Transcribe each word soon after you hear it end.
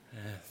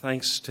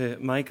Thanks to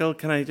Michael.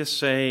 Can I just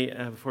say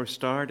before I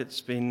start,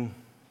 it's been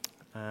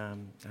a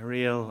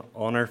real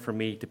honor for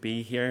me to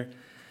be here.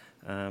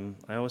 I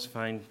always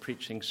find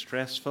preaching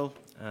stressful,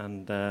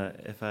 and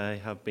if I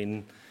have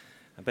been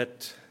a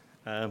bit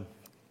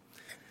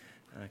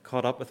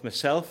caught up with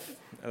myself,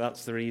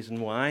 that's the reason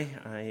why.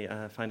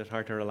 I find it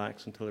hard to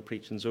relax until the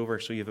preaching's over.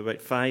 So you have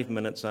about 5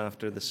 minutes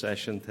after the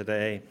session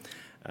today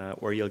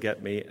where you'll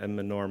get me in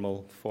my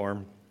normal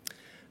form.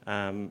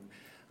 I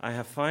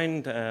have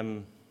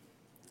found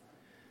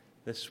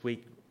this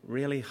week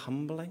really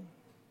humbling.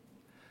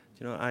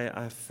 You know,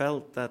 I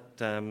felt that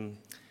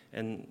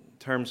in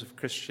terms of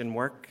Christian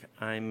work,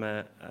 I'm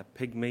a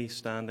pygmy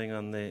standing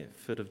on the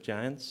foot of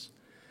giants,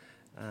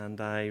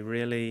 and I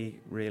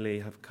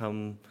really have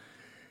come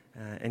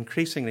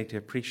increasingly to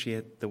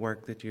appreciate the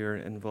work that you're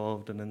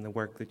involved in and the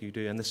work that you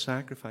do and the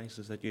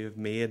sacrifices that you have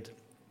made.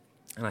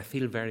 And I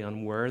feel very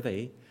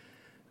unworthy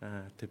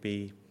to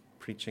be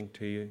preaching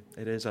to you.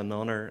 It is an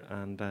honor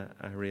and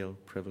a real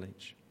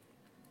privilege.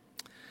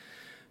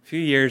 A few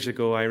years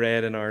ago, I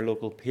read in our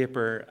local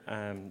paper,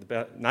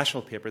 the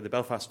national paper, the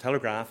Belfast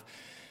Telegraph,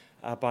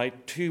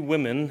 about two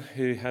women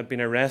who had been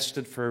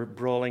arrested for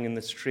brawling in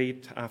the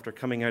street after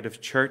coming out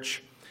of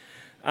church,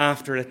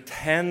 after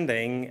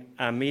attending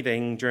a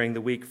meeting during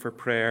the week for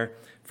prayer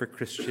for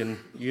Christian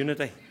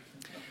unity.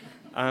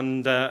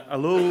 And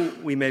although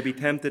we may be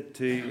tempted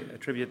to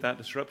attribute that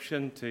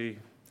disruption to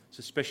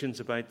suspicions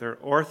about their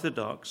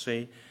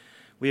orthodoxy,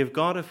 we have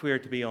got, if we are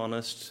to be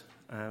honest,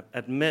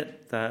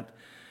 admit that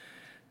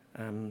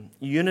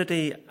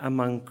unity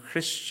among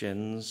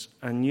Christians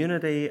and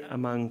unity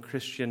among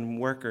Christian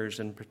workers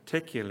in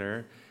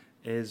particular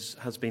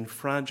has been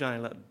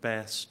fragile at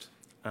best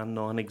and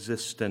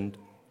non-existent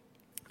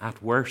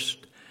at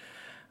worst.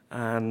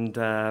 And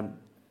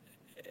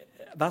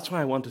that's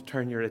why I want to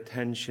turn your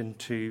attention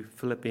to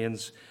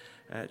Philippians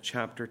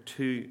chapter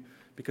 2,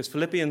 because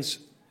Philippians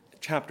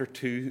chapter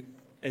 2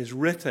 is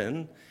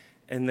written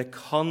in the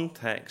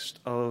context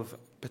of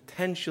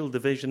potential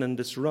division and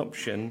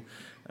disruption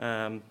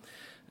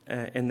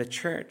in the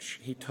church.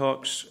 He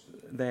talks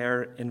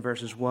there in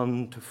verses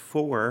 1 to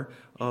 4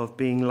 of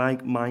being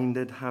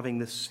like-minded, having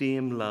the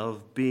same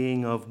love,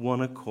 being of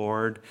one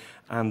accord,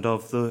 and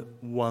of the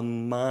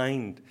one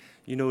mind.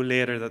 You know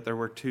later that there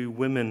were two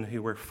women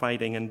who were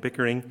fighting and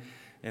bickering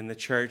in the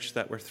church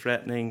that were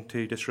threatening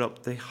to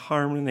disrupt the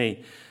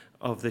harmony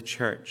of the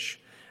church.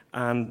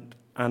 And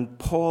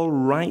Paul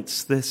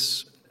writes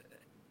this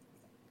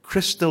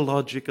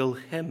Christological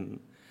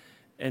hymn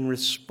in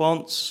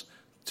response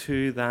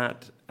to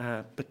that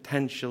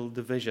potential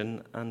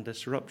division and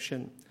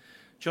disruption.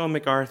 John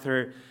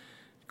MacArthur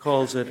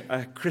calls it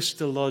a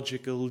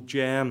Christological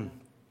gem,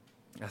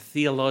 a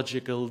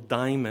theological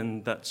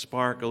diamond that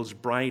sparkles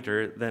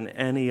brighter than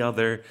any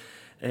other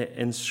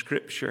in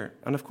Scripture.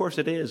 And of course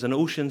it is. And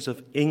oceans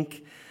of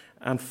ink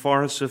and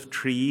forests of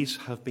trees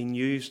have been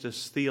used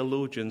as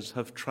theologians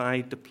have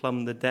tried to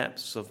plumb the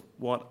depths of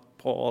what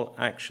Paul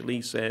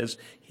actually says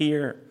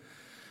here.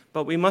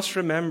 But we must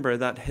remember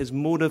that his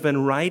motive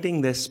in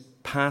writing this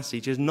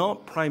passage is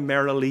not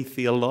primarily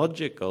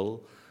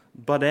theological,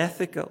 but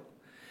ethical.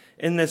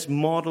 In this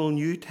model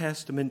New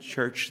Testament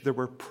church, there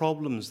were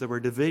problems, there were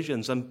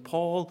divisions, and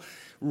Paul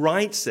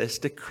writes this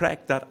to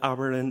correct that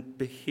aberrant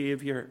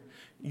behavior.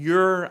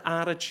 Your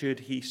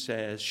attitude, he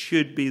says,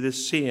 should be the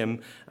same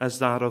as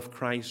that of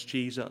Christ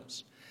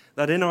Jesus.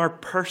 That in our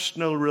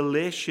personal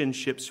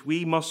relationships,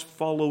 we must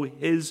follow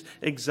his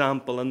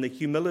example, and the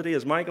humility,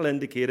 as Michael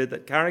indicated,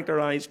 that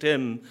characterized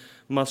him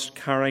must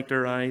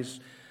characterize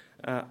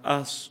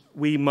us.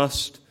 We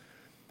must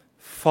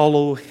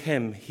follow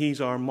him. He's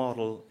our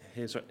model.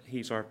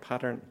 He's our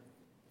pattern.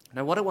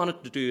 Now, what I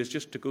wanted to do is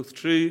just to go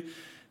through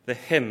the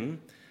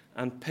hymn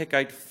and pick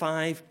out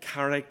 5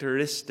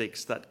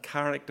 characteristics that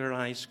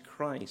characterize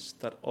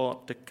Christ, that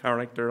ought to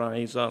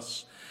characterize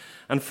us.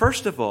 And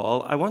first of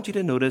all, I want you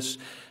to notice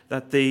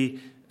that the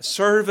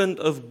servant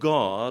of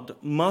God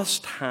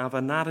must have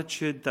an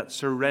attitude that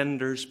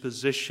surrenders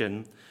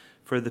position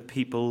for the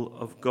people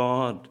of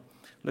God.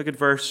 Look at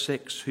verse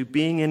 6. Who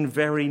being in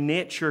very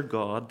nature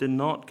God did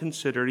not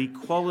consider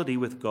equality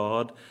with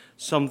God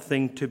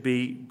something to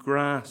be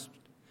grasped.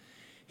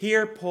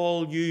 Here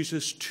Paul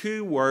uses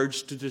 2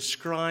 words to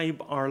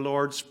describe our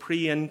Lord's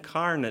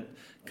pre-incarnate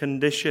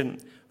condition.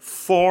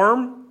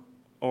 Form,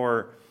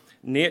 or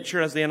nature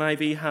as the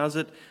NIV has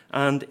it,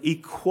 and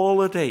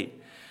equality.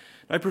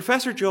 Now,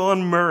 Professor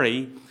John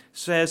Murray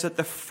says that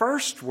the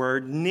first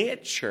word,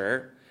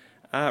 nature,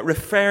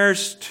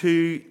 refers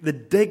to the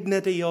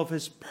dignity of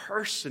his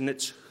person.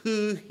 It's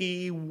who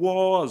he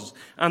was.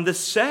 And the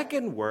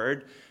second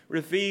word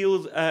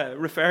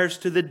refers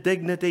to the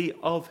dignity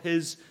of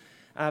his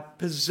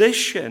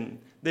position,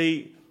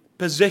 the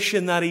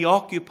position that he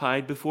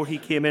occupied before he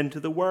came into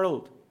the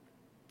world.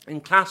 In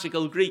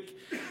classical Greek,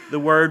 the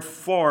word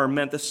form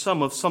meant the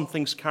sum of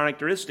something's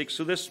characteristics.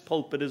 So this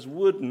pulpit is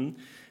wooden.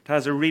 It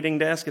has a reading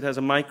desk. It has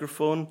a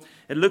microphone.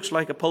 It looks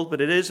like a pulpit.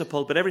 It is a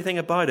pulpit. Everything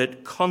about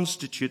it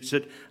constitutes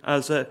it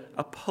as a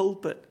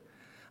pulpit.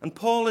 And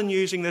Paul, in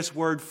using this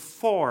word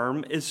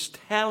form, is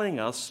telling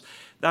us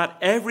that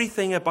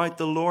everything about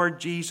the Lord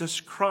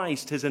Jesus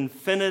Christ, his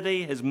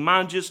infinity, his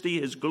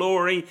majesty, his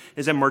glory,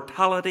 his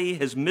immortality,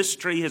 his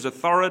mystery, his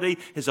authority,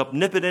 his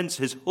omnipotence,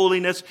 his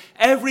holiness,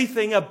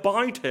 everything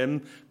about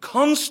him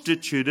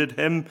constituted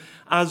him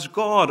as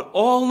God.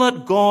 All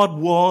that God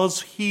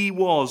was, he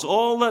was.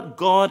 All that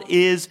God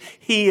is,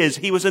 he is.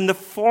 He was in the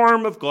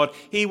form of God.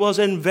 He was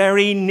in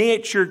very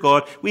nature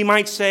God. We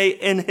might say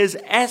in his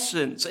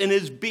essence, in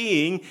his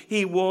being,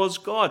 he was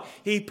God.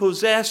 He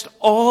possessed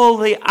all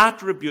the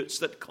attributes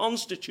that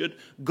constitute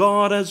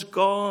God as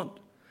God.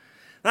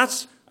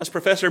 That's, as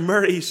Professor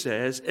Murray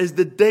says, is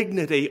the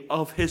dignity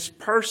of his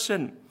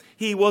person.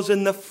 He was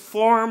in the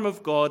form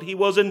of God. He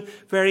was in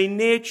very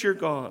nature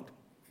God.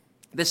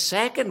 The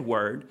second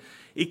word,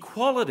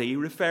 equality,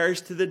 refers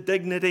to the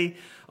dignity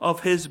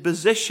of his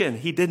position.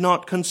 He did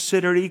not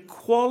consider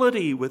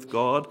equality with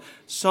God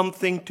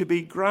something to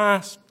be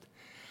grasped.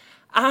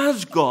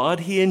 As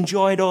God, he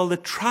enjoyed all the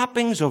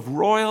trappings of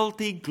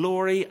royalty,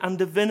 glory, and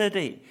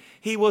divinity.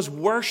 He was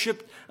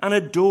worshipped and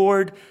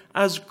adored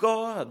as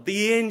God.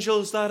 The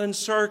angels that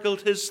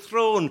encircled his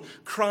throne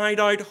cried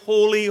out,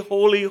 "Holy,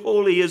 holy,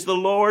 holy is the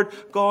Lord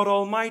God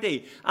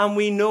Almighty." And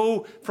we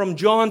know from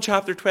John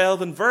chapter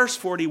 12 and verse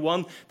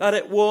 41 that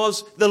it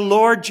was the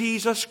Lord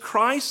Jesus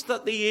Christ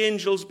that the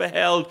angels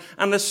beheld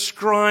and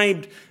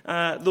ascribed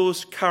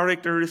those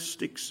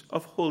characteristics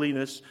of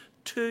holiness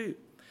to.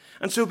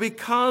 And so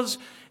because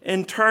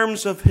in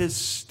terms of his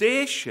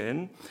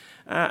station,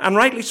 and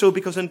rightly so,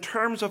 because in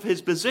terms of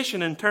his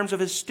position, in terms of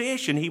his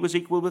station, he was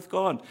equal with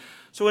God.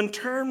 So in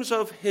terms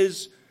of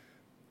his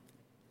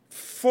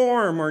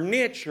form or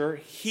nature,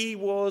 he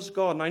was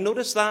God. Now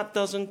notice that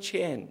doesn't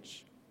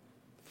change.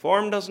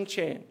 Form doesn't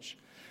change.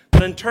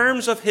 But in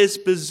terms of his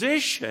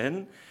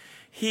position,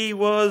 he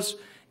was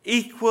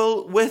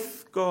equal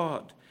with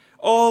God.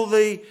 All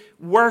the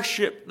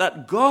worship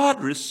that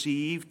God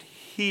received,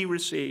 he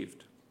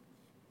received.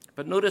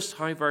 But notice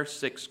how verse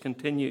 6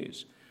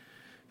 continues.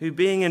 Who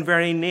being in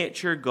very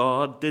nature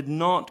God, did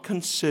not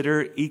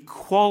consider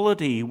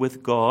equality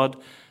with God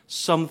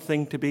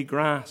something to be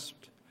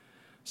grasped,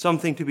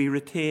 something to be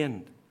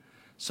retained,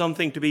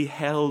 something to be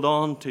held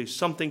on to,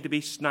 something to be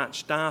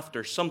snatched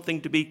after, something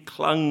to be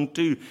clung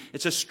to.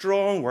 It's a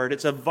strong word.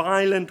 It's a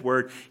violent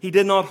word. He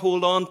did not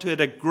hold on to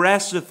it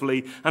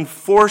aggressively and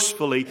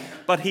forcefully,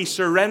 but he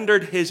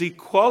surrendered his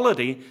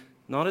equality,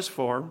 not his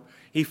form.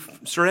 He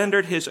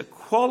surrendered his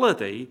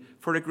equality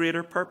for a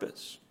greater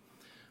purpose.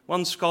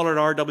 One scholar,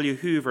 R.W.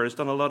 Hoover, has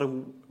done a lot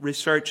of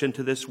research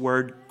into this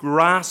word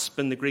grasp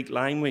in the Greek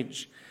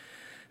language.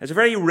 It's a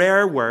very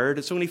rare word.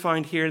 It's only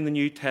found here in the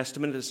New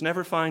Testament. It's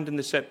never found in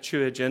the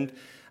Septuagint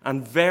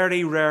and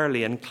very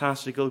rarely in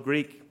classical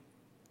Greek.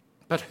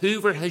 But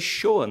Hoover has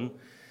shown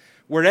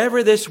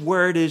wherever this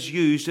word is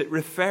used, it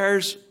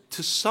refers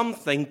to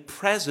something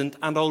present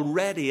and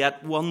already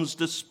at one's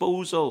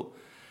disposal.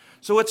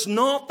 So it's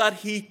not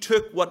that he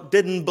took what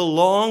didn't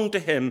belong to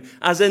him,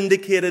 as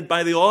indicated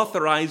by the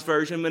Authorized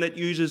Version when it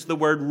uses the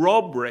word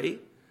robbery,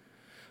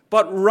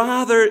 but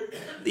rather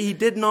he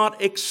did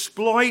not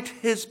exploit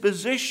his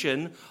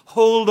position,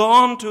 hold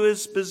on to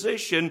his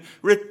position,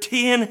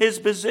 retain his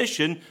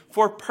position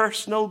for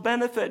personal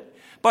benefit,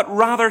 but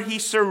rather he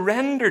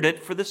surrendered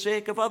it for the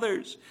sake of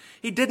others.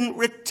 He didn't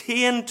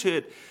retain to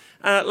it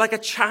like a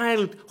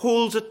child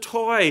holds a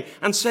toy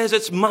and says,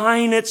 "It's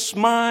mine, it's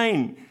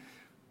mine."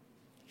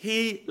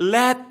 He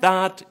let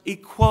that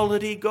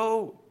equality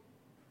go.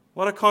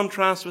 What a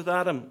contrast with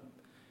Adam.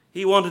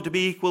 He wanted to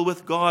be equal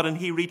with God, and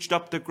he reached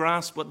up to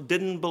grasp what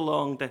didn't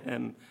belong to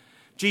him.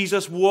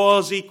 Jesus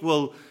was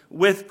equal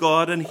with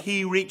God, and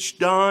he reached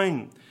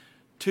down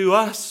to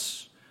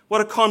us. What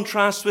a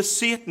contrast with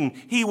Satan.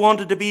 He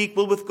wanted to be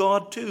equal with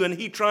God too, and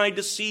he tried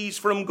to seize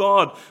from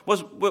God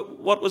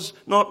what was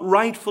not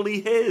rightfully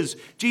his.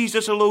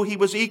 Jesus, although he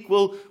was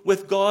equal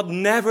with God,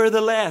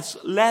 nevertheless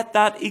let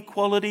that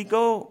equality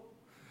go.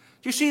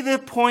 Do you see the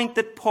point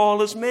that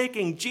Paul is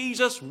making?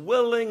 Jesus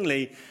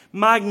willingly,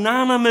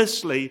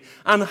 magnanimously,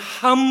 and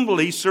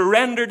humbly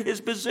surrendered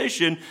his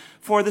position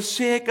for the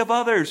sake of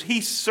others.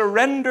 He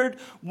surrendered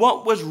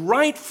what was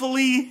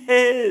rightfully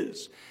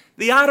his,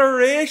 the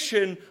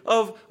adoration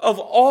of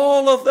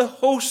all of the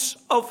hosts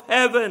of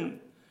heaven,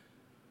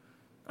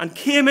 and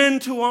came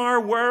into our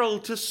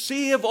world to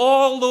save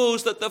all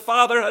those that the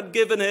Father had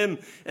given him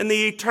in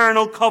the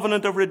eternal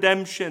covenant of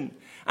redemption.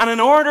 And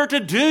in order to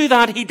do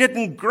that, he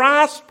didn't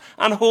grasp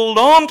and hold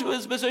on to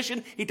his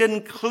position. He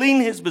didn't cling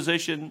his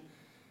position.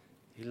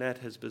 He let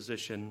his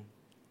position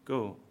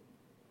go.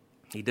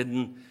 He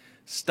didn't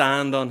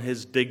stand on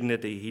his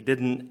dignity. He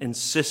didn't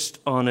insist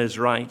on his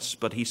rights,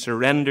 but he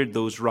surrendered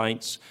those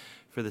rights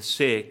for the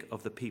sake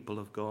of the people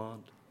of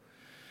God.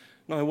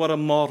 Now, what a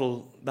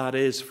model that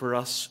is for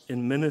us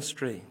in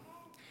ministry.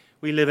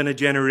 We live in a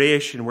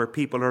generation where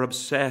people are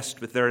obsessed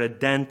with their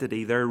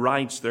identity, their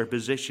rights, their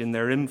position,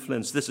 their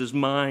influence. This is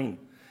mine.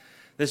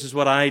 This is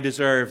what I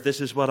deserve. This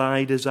is what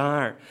I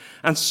desire.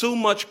 And so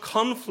much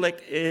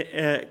conflict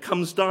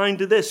comes down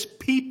to this.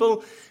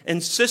 People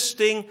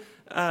insisting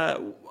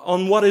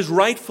on what is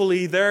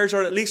rightfully theirs,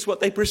 or at least what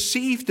they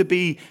perceive to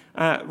be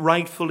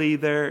rightfully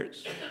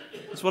theirs.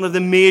 It's one of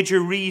the major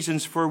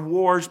reasons for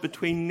wars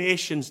between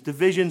nations,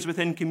 divisions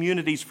within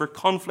communities, for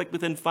conflict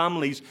within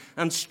families,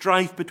 and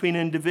strife between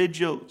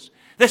individuals.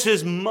 This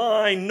is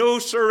mine, no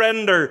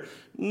surrender,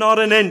 not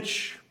an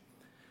inch.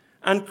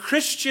 And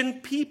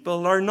Christian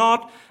people are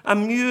not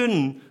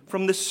immune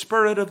from the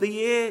spirit of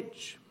the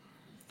age.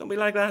 Don't be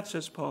like that,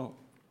 says Paul.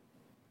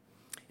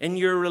 In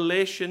your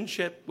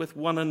relationship with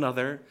one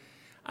another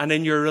and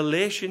in your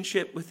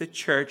relationship with the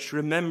church,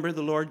 remember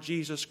the Lord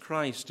Jesus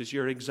Christ as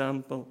your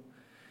example.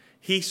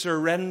 He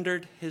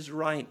surrendered his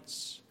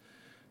rights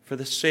for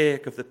the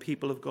sake of the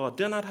people of God.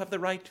 Do I not have the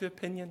right to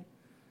opinion?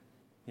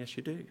 Yes,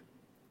 you do.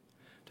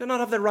 Do I not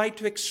have the right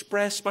to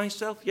express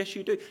myself? Yes,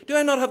 you do. Do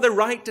I not have the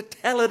right to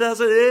tell it as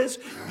it is?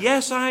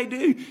 Yes, I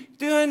do.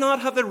 Do I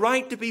not have the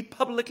right to be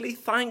publicly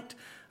thanked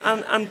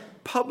and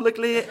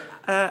publicly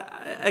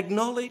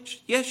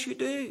acknowledged? Yes, you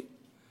do.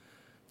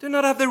 Do I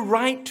not have the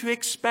right to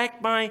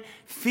expect my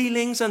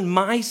feelings and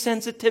my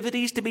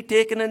sensitivities to be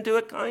taken into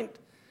account?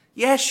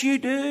 Yes, you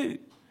do.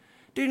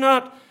 Do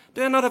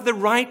I not have the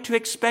right to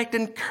expect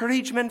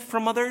encouragement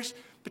from others,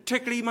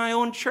 particularly my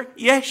own church?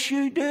 Yes,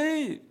 you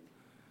do.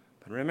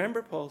 But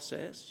remember, Paul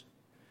says,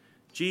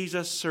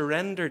 Jesus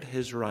surrendered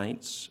his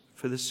rights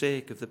for the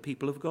sake of the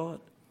people of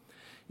God.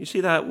 You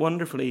see that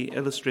wonderfully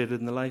illustrated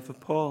in the life of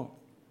Paul.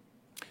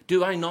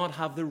 Do I not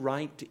have the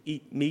right to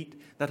eat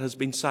meat that has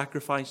been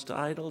sacrificed to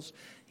idols?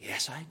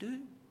 Yes, I do.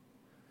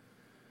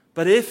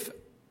 But if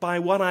by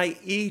what I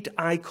eat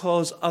I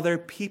cause other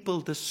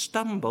people to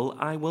stumble,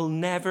 I will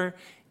never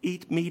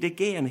eat meat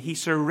again. He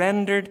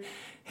surrendered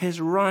his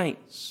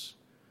rights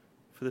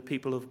for the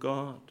people of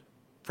God.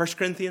 1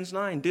 Corinthians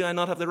 9, do I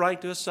not have the right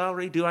to a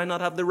salary? Do I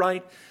not have the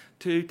right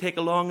to take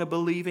along a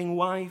believing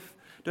wife?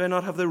 Do I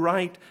not have the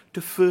right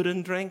to food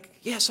and drink?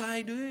 Yes,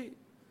 I do.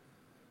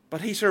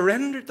 But he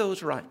surrendered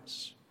those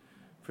rights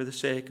for the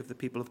sake of the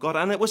people of God.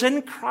 And it was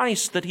in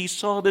Christ that he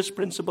saw this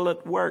principle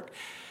at work,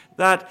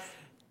 that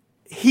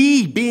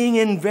he, being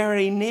in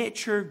very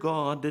nature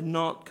God, did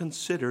not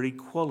consider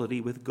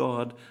equality with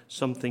God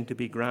something to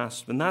be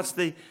grasped. And that's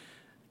the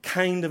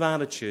kind of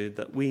attitude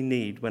that we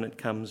need when it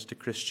comes to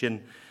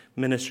Christian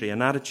ministry,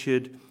 an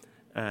attitude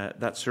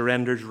that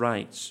surrenders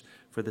rights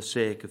for the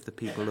sake of the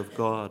people of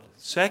God.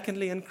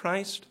 Secondly, in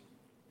Christ,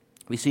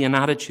 we see an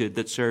attitude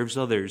that serves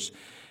others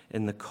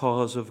in the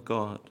cause of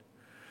God.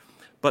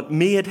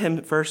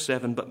 Verse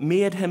 7, but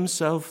made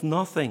himself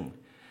nothing,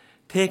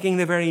 taking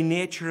the very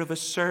nature of a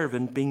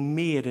servant, being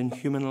made in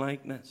human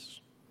likeness.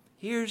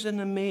 Here's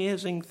an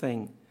amazing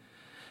thing.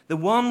 The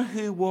one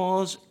who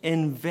was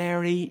in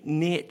very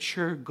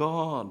nature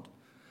God,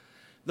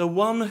 the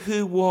one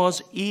who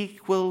was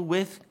equal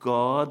with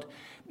God,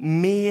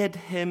 made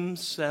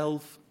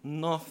himself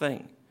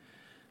nothing.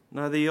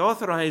 Now, the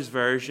Authorized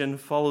Version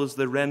follows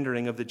the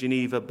rendering of the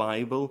Geneva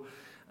Bible,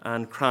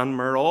 and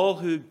Cranmer, all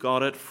who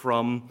got it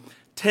from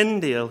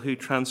Tyndale, who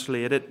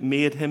translated,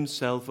 made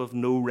himself of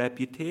no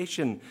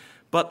reputation.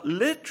 But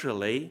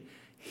literally,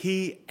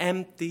 he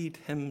emptied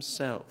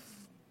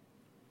himself.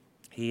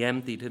 He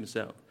emptied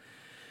himself.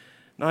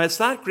 Now, it's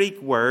that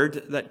Greek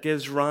word that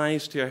gives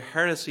rise to a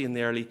heresy in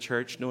the early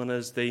church known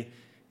as the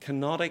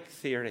kenotic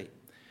theory,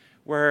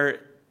 where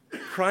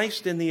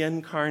Christ in the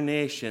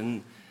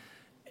incarnation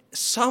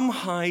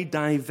somehow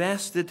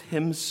divested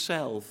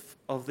himself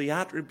of the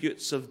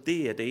attributes of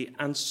deity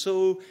and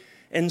so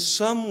in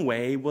some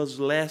way was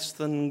less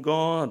than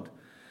God.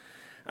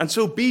 And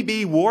so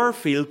B.B.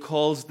 Warfield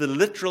calls the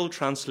literal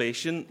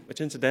translation,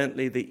 which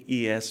incidentally the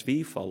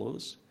ESV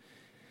follows,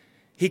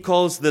 he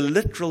calls the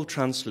literal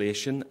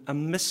translation a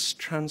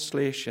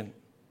mistranslation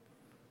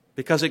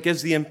because it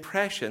gives the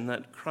impression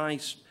that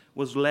Christ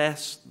was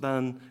less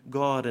than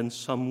God in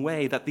some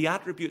way, that the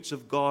attributes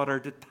of God are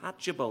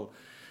detachable,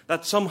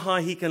 that somehow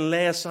he can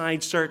lay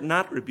aside certain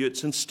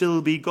attributes and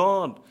still be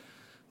God.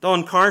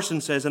 Don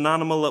Carson says an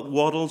animal that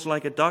waddles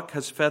like a duck,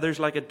 has feathers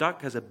like a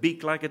duck, has a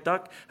beak like a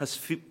duck, has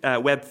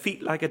webbed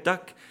feet like a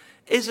duck,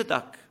 is a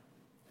duck.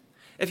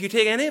 If you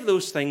take any of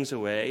those things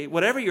away,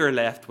 whatever you're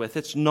left with,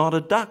 it's not a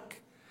duck.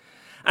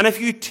 And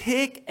if you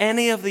take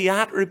any of the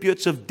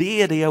attributes of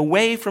deity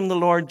away from the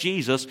Lord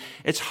Jesus,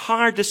 it's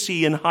hard to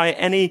see in how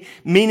any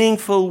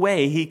meaningful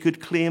way he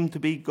could claim to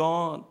be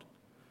God.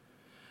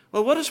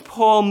 Well, what does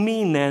Paul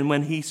mean then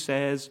when he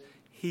says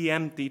he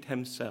emptied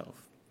himself?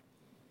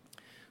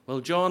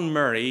 Well, John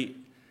Murray,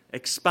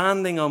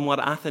 expanding on what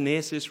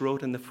Athanasius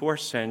wrote in the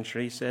 4th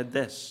century, said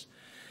this: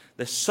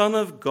 the Son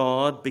of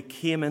God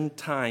became in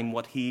time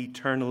what he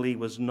eternally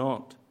was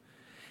not.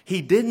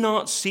 He did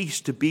not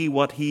cease to be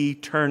what he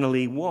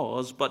eternally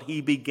was, but he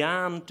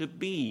began to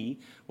be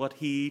what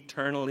he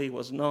eternally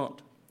was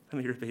not.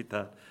 Let me repeat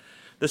that.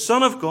 The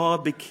Son of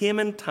God became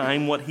in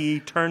time what he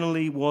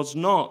eternally was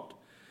not.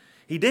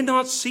 He did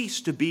not cease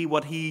to be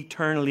what he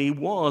eternally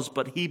was,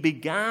 but he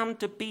began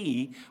to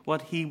be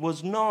what he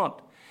was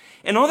not.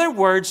 In other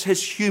words,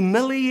 his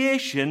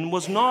humiliation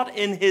was not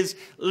in his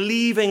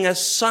leaving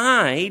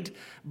aside,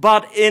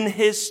 but in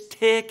his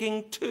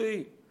taking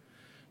to.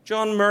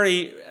 John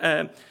Murray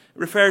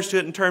refers to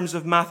it in terms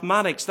of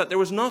mathematics, that there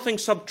was nothing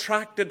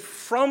subtracted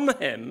from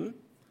him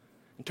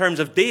in terms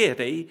of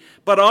deity,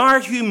 but our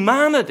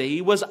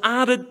humanity was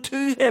added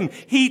to him.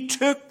 He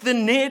took the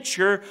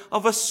nature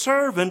of a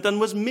servant and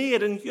was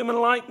made in human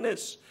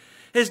likeness.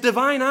 His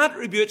divine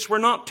attributes were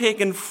not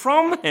taken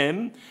from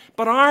him,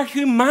 but our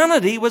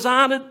humanity was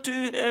added to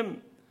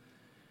him.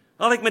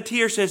 Alec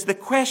Motyer says, the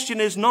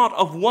question is not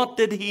of what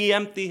did he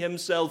empty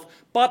himself,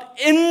 but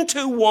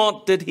into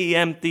what did he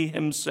empty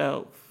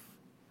himself.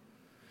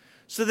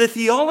 So the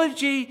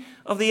theology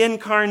of the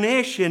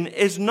incarnation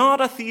is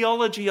not a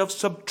theology of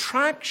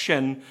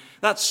subtraction,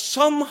 that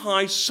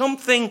somehow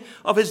something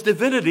of his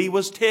divinity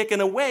was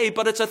taken away,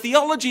 but it's a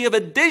theology of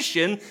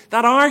addition,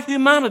 that our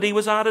humanity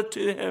was added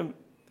to him.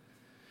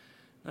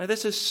 Now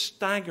this is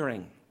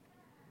staggering.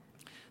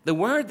 The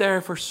word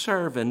there for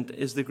servant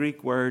is the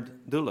Greek word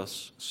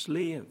doulos,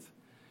 slave.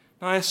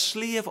 Now a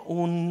slave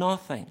owned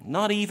nothing,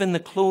 not even the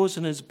clothes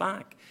on his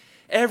back.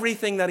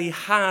 Everything that he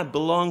had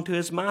belonged to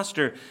his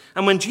master.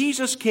 And when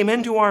Jesus came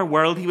into our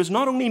world, he was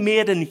not only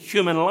made in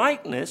human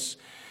likeness,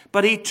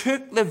 but he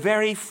took the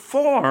very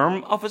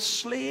form of a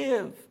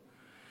slave.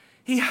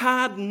 He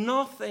had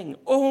nothing,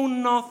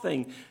 owned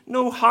nothing.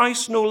 No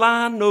house, no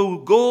land, no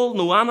gold,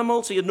 no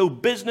animals. He had no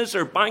business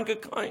or bank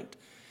account.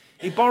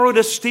 He borrowed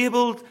a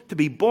stable to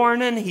be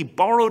born in. He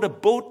borrowed a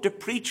boat to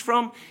preach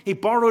from. He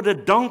borrowed a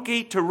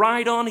donkey to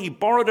ride on. He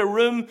borrowed a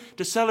room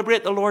to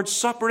celebrate the Lord's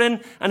Supper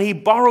in. And he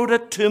borrowed a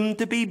tomb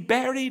to be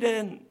buried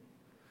in.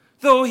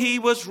 Though he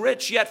was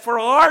rich, yet for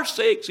our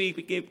sakes he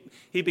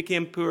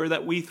became poor,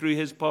 that we through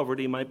his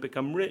poverty might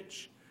become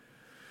rich.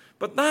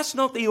 But that's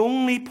not the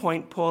only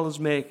point Paul is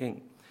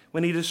making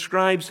when he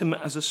describes him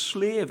as a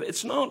slave.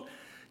 It's not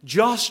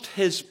just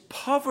his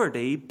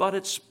poverty, but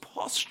it's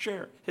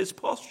posture, his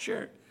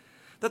posture.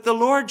 That the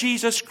Lord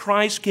Jesus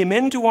Christ came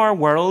into our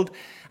world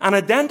and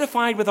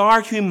identified with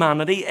our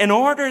humanity in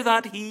order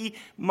that he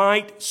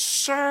might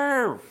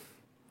serve.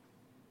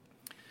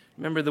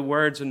 Remember the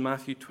words in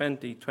Matthew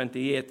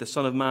 20:28, the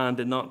Son of Man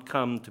did not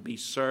come to be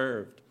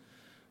served,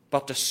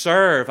 but to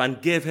serve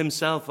and give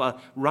himself a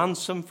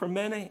ransom for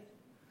many.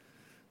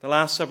 The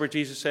Last Supper,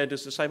 Jesus said to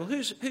his disciples,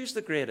 who's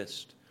the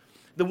greatest?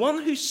 The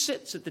one who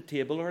sits at the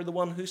table or the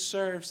one who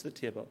serves the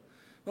table?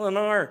 Well, in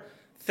our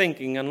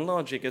thinking and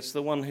logic, it's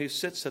the one who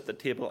sits at the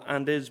table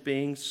and is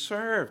being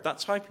served.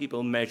 That's how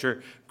people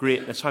measure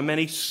greatness, how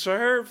many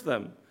serve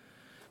them.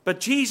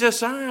 But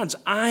Jesus adds,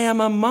 I am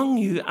among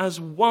you as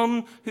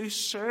one who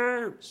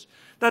serves.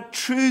 That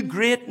true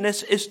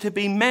greatness is to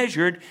be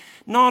measured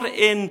not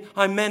in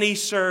how many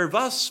serve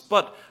us,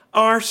 but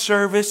our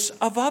service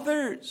of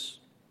others.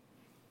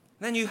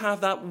 Then you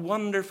have that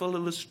wonderful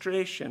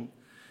illustration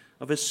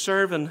of his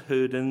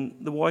servanthood in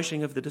the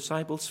washing of the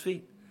disciples'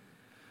 feet.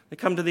 They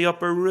come to the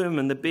upper room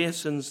and the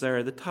basin's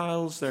there, the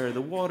towels there,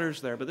 the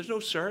water's there, but there's no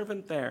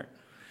servant there.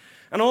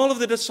 And all of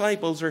the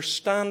disciples are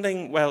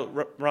standing,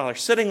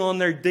 sitting on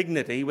their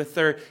dignity with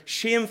their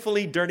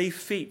shamefully dirty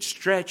feet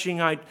stretching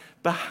out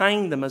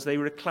behind them as they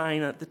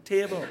recline at the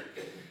table.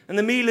 And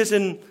the meal is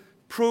in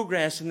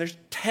progress and there's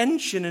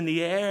tension in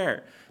the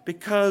air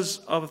because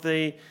of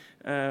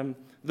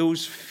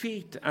those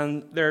feet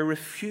and their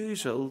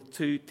refusal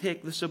to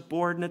take the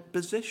subordinate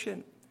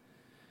position.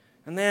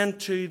 And then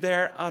to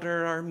their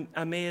utter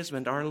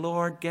amazement, our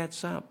Lord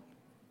gets up.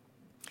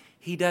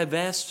 He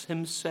divests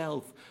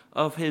himself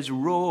of his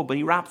robe and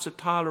he wraps a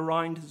towel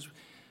around his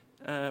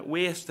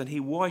waist and he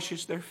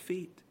washes their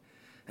feet.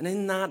 And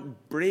in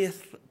that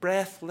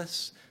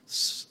breathless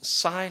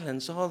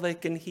silence, all they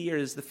can hear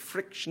is the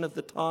friction of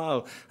the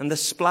towel and the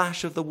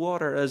splash of the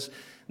water as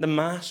the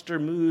master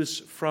moves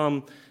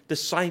from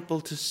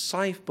disciple to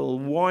disciple,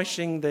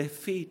 washing the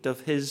feet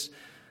of his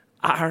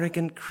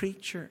arrogant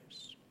creatures.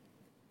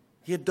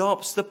 He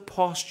adopts the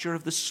posture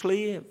of the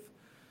slave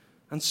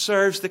and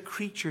serves the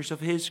creatures of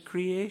his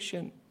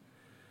creation.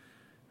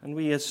 And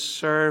we as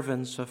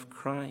servants of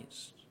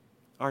Christ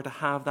are to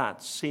have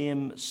that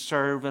same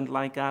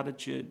servant-like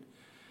attitude.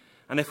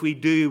 And if we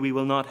do, we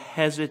will not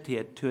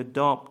hesitate to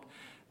adopt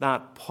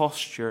that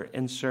posture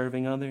in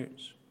serving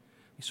others.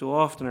 We so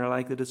often are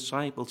like the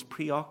disciples,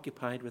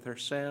 preoccupied with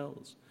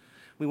ourselves.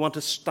 We want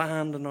to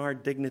stand on our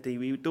dignity.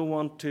 We don't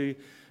want to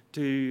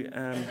do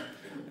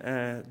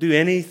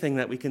anything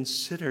that we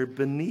consider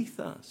beneath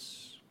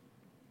us.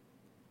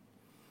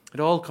 It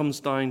all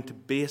comes down to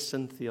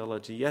basin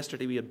theology.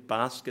 Yesterday we had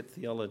basket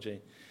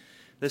theology.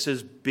 This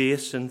is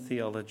basin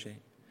theology.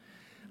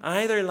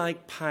 Either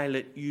like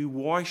Pilate, you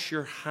wash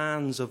your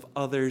hands of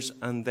others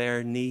and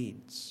their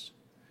needs,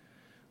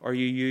 or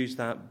you use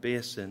that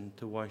basin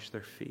to wash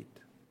their feet.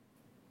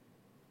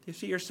 Do you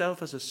see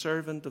yourself as a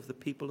servant of the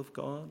people of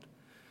God,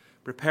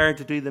 prepared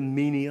to do the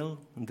menial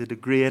and the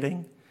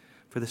degrading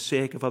for the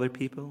sake of other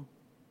people?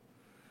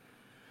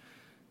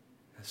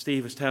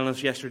 Steve was telling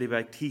us yesterday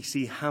about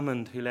T.C.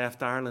 Hammond, who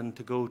left Ireland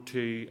to go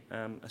to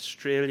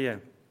Australia.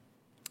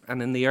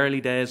 And in the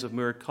early days of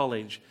Moore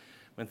College,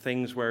 when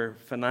things were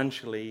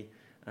financially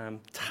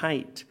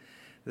tight,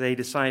 they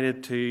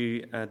decided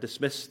to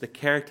dismiss the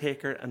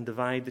caretaker and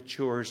divide the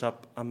chores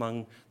up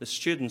among the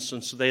students.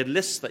 And so they had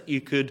lists that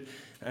you could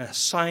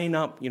sign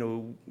up,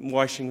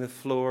 washing the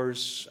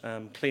floors,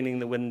 cleaning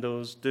the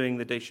windows, doing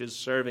the dishes,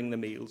 serving the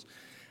meals.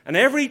 And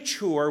every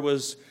chore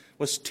was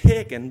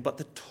taken, but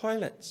the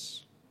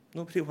toilets.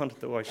 Nobody wanted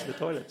to wash the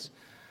toilets.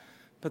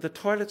 But the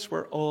toilets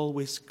were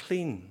always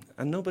clean,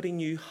 and nobody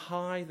knew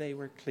how they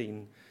were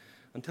clean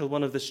until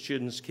one of the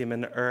students came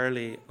in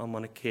early on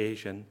one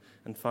occasion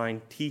and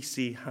found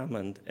T.C.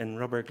 Hammond in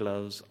rubber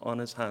gloves on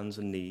his hands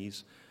and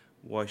knees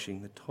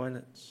washing the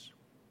toilets.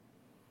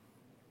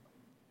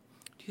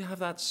 Do you have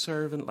that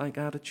servant-like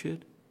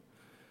attitude?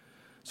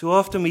 So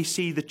often we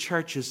see the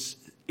churches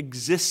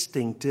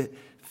existing to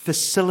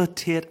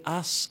facilitate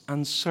us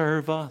and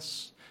serve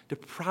us. To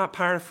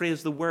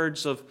paraphrase the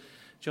words of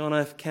John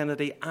F.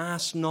 Kennedy,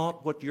 ask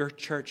not what your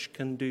church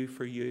can do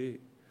for you,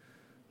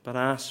 but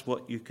ask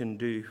what you can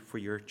do for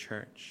your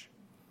church.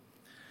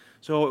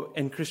 So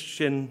in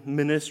Christian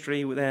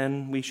ministry,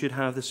 then, we should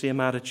have the same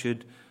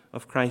attitude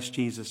of Christ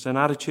Jesus, an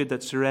attitude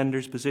that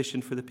surrenders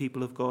position for the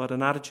people of God,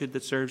 an attitude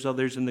that serves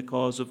others in the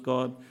cause of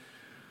God.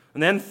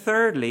 And then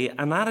thirdly,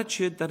 an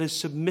attitude that is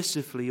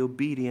submissively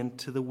obedient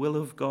to the will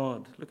of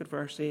God. Look at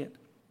verse 8.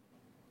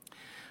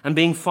 And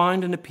being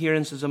found in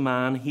appearance as a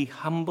man, he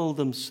humbled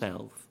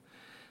himself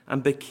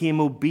and became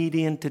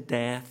obedient to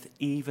death,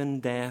 even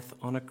death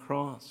on a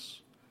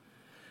cross.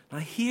 Now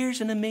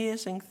here's an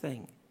amazing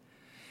thing.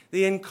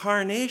 The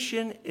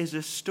incarnation is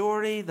a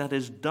story that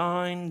is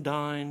down,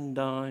 down,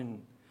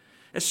 down.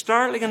 It's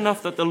startling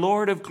enough that the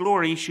Lord of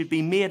glory should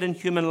be made in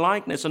human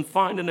likeness and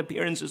found in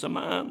appearance as a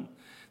man.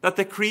 That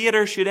the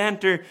Creator should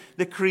enter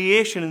the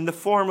creation in the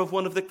form of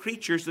one of the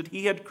creatures that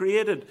he had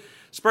created.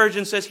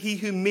 Spurgeon says, he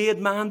who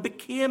made man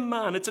became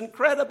man. It's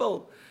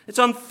incredible. It's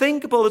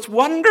unthinkable. It's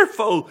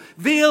wonderful.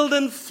 Veiled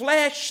in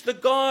flesh, the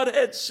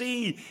Godhead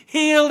see.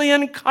 Hail the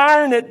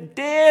incarnate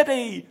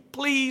deity,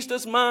 pleased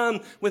as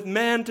man with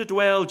men to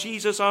dwell.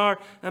 Jesus our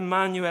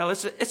Emmanuel.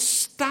 It's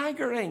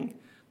staggering.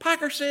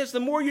 Packer says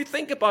the more you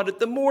think about it,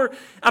 the more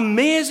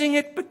amazing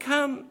it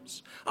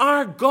becomes.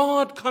 Our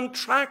God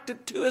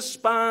contracted to a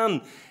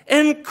span,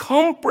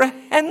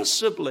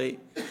 incomprehensibly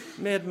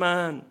made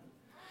man.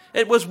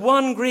 It was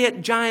one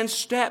great giant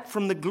step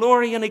from the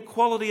glory and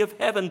equality of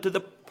heaven to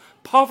the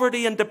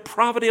poverty and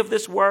depravity of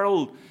this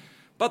world.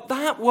 But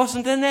that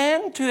wasn't an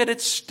end to it.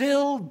 It's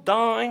still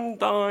down,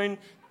 down,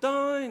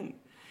 down.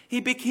 He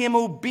became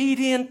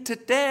obedient to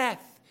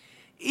death,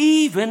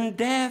 even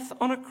death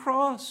on a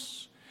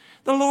cross.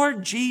 The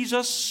Lord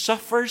Jesus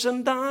suffers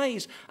and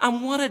dies.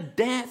 And what a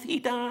death he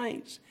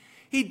dies.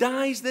 He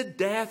dies the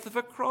death of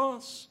a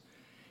cross.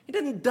 He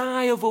didn't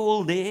die of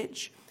old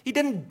age. He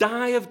didn't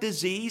die of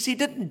disease. He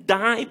didn't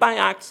die by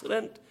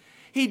accident.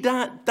 He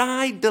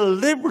died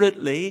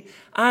deliberately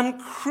and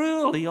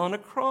cruelly on a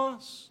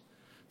cross.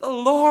 The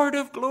Lord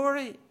of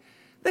glory,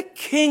 the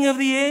King of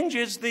the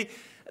angels, the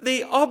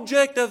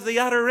object of the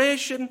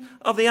adoration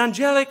of the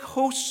angelic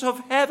hosts of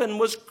heaven,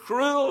 was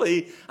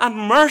cruelly and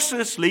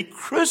mercilessly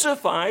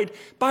crucified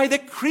by the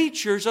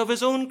creatures of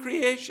his own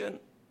creation.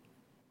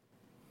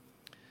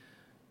 I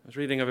was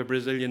reading of a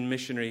Brazilian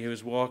missionary who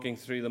was walking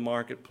through the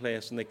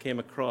marketplace, and they came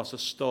across a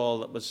stall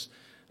that was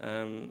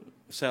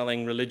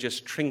selling religious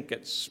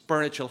trinkets,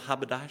 spiritual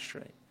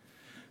haberdashery.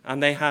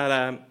 And they had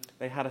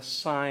a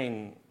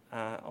sign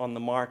on the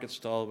market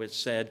stall which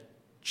said,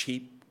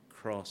 cheap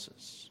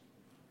crosses.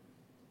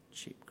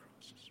 Cheap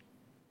crosses.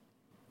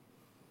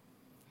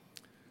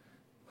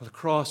 Well, the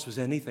cross was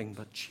anything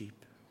but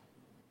cheap.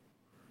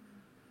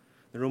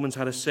 The Romans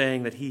had a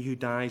saying that he who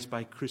dies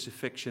by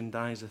crucifixion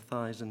dies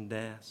 1,000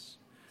 deaths.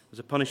 It was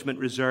a punishment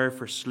reserved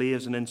for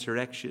slaves and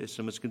insurrectionists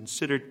and was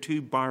considered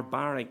too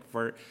barbaric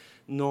for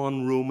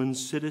non-Roman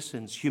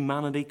citizens.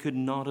 Humanity could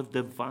not have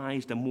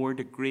devised a more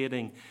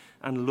degrading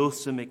and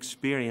loathsome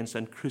experience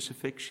than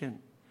crucifixion.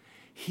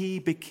 He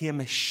became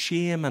a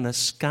shame and a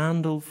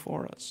scandal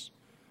for us.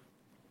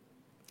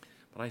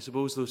 But I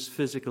suppose those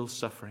physical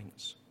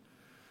sufferings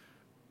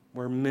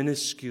were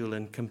minuscule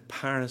in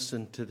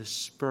comparison to the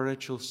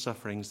spiritual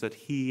sufferings that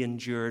he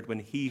endured when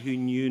he who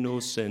knew no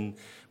sin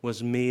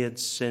was made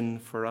sin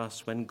for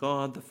us. When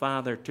God the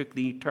Father took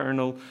the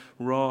eternal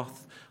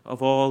wrath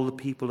of all the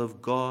people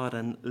of God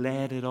and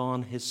laid it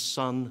on his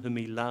Son whom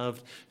he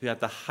loved, who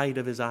at the height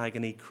of his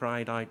agony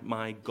cried out,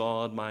 my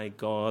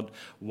God,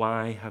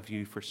 why have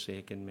you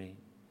forsaken me?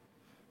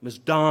 It was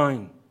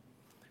down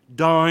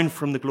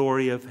from the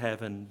glory of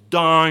heaven,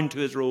 down to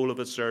his role of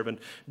a servant,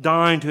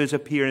 down to his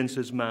appearance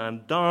as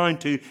man, down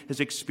to his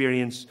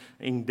experience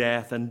in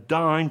death, and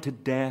down to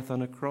death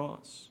on a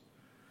cross.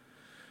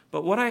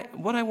 But what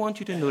I want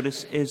you to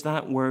notice is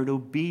that word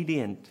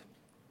obedient.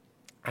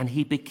 And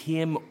he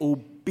became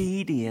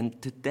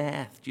obedient to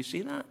death. Do you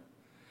see that?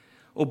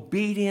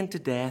 Obedient to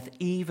death,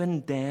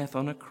 even death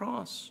on a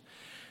cross.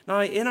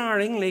 Now, in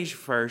our English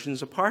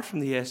versions, apart from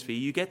the ESV,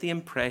 you get the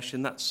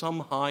impression that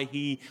somehow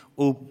he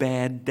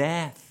obeyed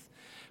death.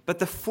 But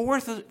the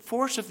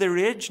force of the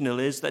original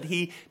is that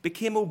he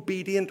became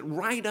obedient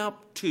right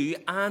up to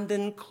and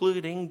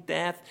including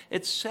death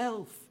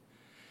itself.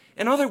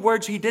 In other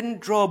words, he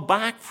didn't draw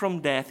back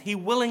from death. He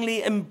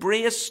willingly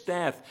embraced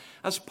death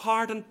as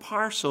part and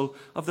parcel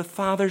of the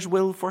Father's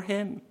will for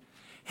him.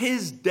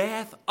 His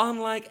death,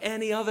 unlike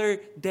any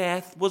other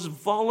death, was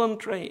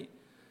voluntary.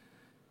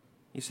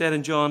 He said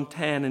in John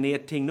 10 and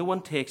 18, "No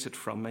one takes it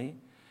from me,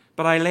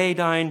 but I lay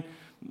down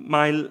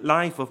my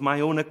life of my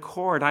own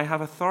accord. I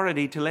have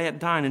authority to lay it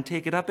down and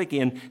take it up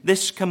again.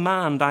 This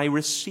command I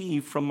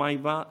receive from my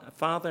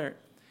Father."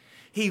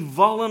 He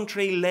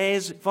voluntarily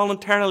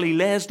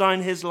lays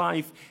down his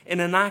life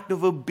in an act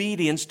of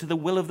obedience to the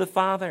will of the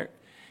Father.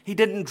 He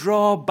didn't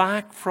draw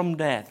back from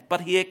death,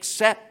 but he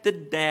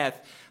accepted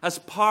death as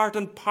part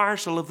and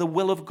parcel of the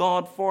will of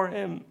God for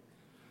him.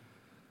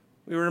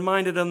 We were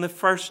reminded on the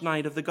first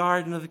night of the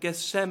Garden of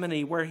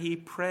Gethsemane where he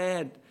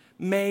prayed,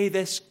 "May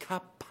this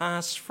cup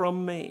pass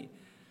from me."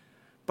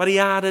 But he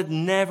added,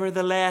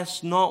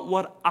 "Nevertheless, not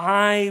what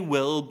I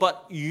will,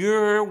 but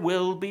your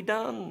will be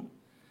done."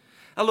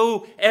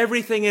 Although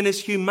everything in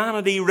his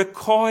humanity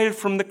recoiled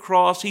from the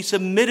cross, he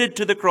submitted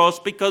to the cross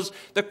because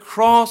the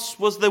cross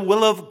was the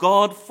will of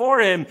God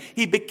for him.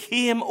 He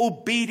became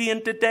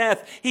obedient to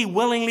death. He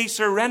willingly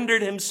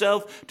surrendered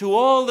himself to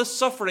all the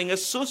suffering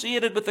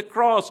associated with the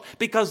cross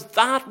because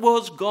that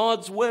was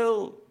God's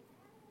will.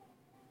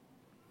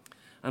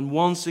 And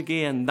once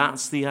again,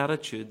 that's the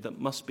attitude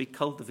that must be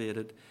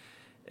cultivated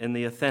in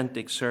the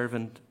authentic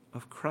servant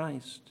of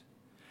Christ.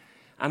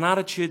 An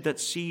attitude that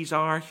sees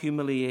our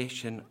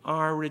humiliation,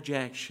 our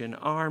rejection,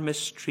 our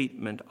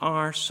mistreatment,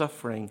 our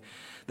suffering,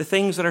 the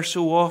things that are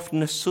so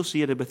often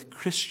associated with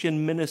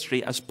Christian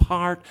ministry as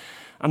part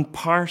and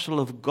parcel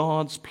of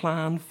God's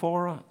plan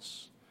for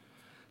us.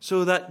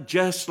 So that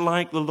just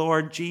like the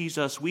Lord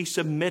Jesus, we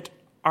submit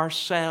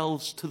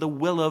ourselves to the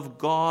will of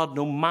God,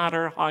 no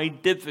matter how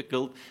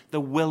difficult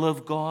the will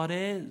of God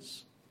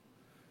is.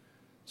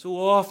 So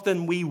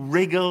often we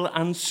wriggle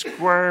and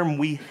squirm,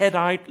 we hit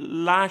out,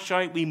 lash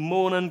out, we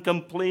moan and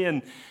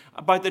complain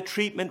about the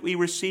treatment we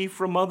receive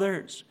from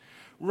others,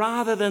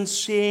 rather than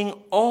seeing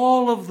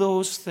all of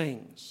those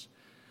things,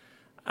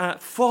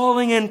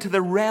 falling into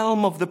the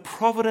realm of the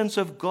providence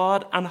of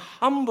God and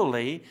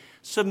humbly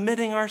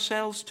submitting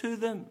ourselves to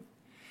them.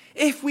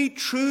 If we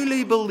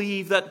truly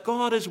believe that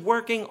God is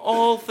working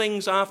all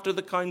things after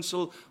the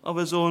counsel of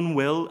his own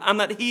will and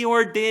that he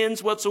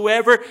ordains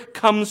whatsoever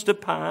comes to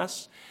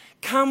pass,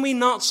 can we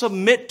not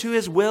submit to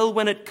his will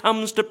when it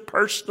comes to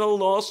personal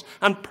loss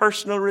and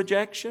personal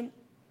rejection?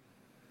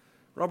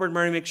 Robert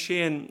Murray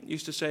McCheyne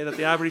used to say that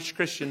the average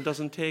Christian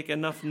doesn't take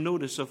enough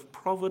notice of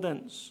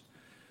providence.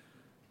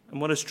 And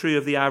what is true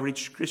of the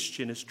average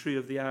Christian is true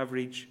of the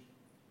average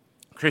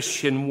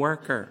Christian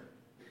worker.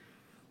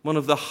 One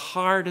of the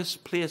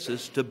hardest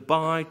places to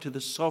bow to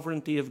the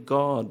sovereignty of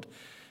God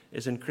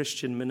is in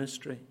Christian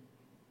ministry.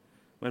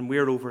 When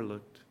we're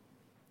overlooked,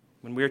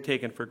 when we're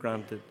taken for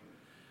granted,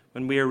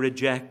 when we are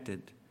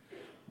rejected,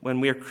 when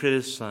we are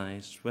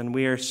criticized, when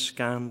we are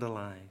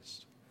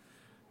scandalized,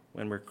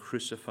 when we're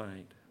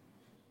crucified.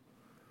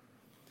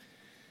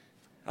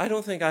 I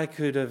don't think I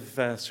could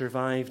have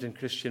survived in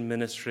Christian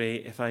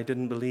ministry if I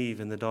didn't believe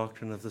in the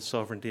doctrine of the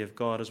sovereignty of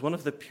God. As one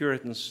of the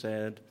Puritans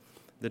said,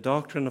 the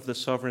doctrine of the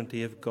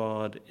sovereignty of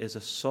God is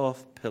a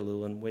soft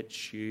pillow on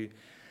which you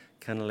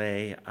can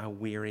lay a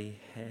weary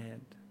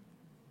head.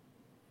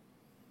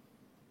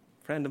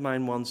 A friend of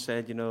mine once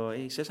said,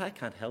 he says, "I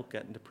can't help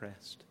getting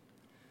depressed."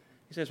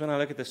 He says, when I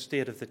look at the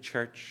state of the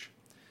church,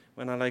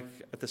 when I look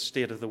at the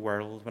state of the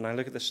world, when I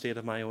look at the state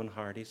of my own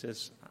heart, he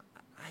says,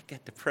 I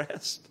get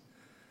depressed.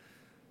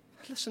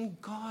 Listen,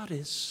 God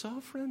is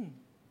sovereign.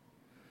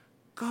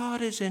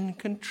 God is in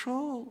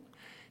control.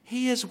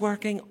 He is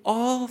working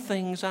all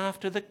things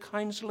after the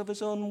counsel of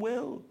his own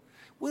will.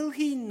 Will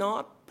he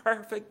not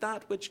perfect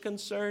that which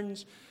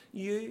concerns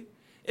you?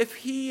 If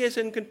he is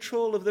in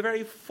control of the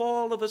very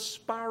fall of a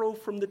sparrow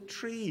from the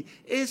tree,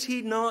 is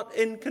he not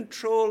in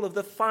control of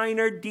the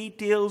finer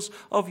details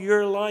of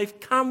your life?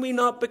 Can we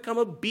not become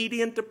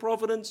obedient to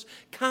providence?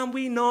 Can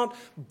we not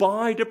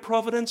bow to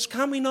providence?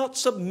 Can we not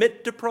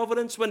submit to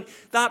providence when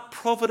that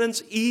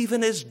providence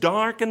even is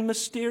dark and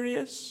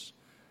mysterious?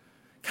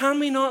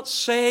 Can we not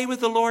say with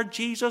the Lord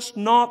Jesus,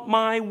 "Not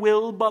my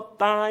will, but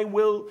thy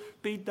will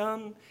be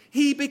done"?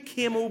 He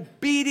became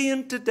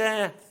obedient to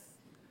death,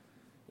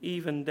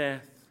 even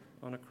death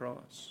on a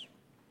cross.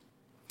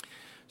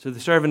 So the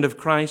servant of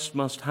Christ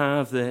must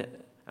have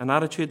an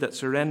attitude that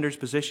surrenders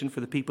position for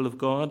the people of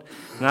God,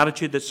 an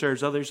attitude that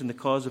serves others in the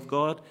cause of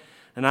God,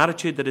 an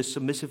attitude that is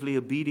submissively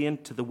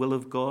obedient to the will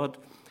of God,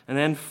 and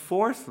then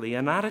fourthly,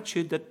 an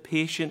attitude that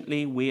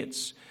patiently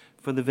waits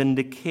for the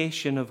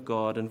vindication of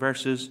God in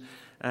verses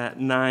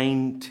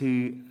 9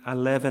 to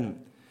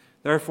 11.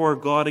 Therefore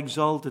God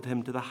exalted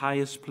him to the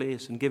highest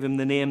place and gave him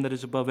the name that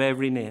is above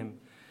every name,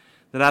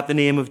 that at the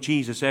name of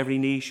Jesus every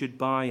knee should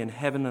bow in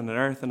heaven and on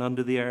earth and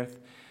under the earth,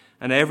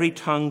 and every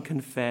tongue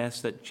confess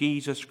that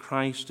Jesus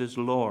Christ is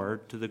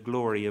Lord, to the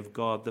glory of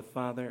God the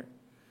Father.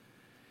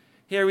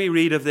 Here we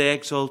read of the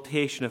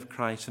exaltation of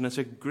Christ, and it's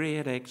a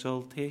great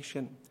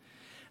exaltation.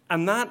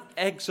 And that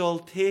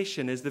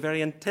exaltation is the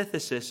very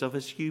antithesis of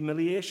his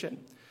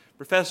humiliation.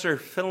 Professor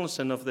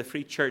Finlayson of the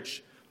Free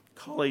Church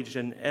College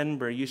in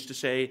Edinburgh used to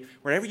say,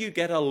 wherever you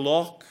get a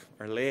loch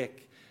or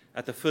lake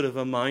at the foot of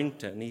a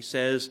mountain, he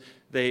says,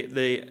 I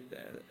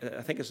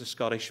think it's a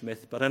Scottish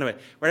myth, but anyway,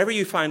 wherever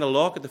you find a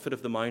loch at the foot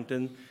of the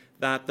mountain,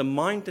 that the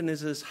mountain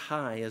is as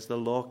high as the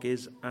loch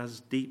is as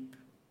deep.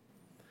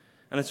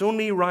 And it's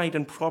only right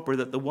and proper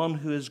that the one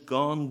who has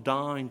gone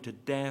down to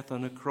death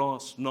on a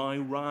cross now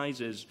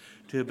rises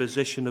to a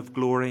position of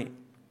glory.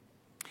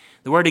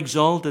 The word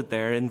exalted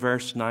there in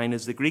verse 9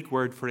 is the Greek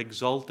word for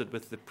exalted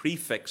with the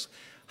prefix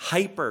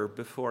hyper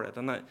before it.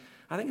 And I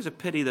think it's a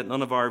pity that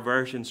none of our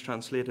versions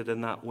translate it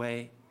in that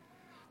way.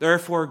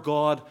 Therefore,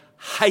 God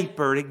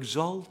hyper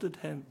exalted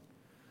him.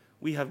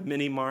 We have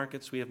mini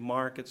markets, we have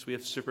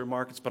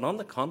supermarkets, but on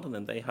the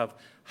continent they have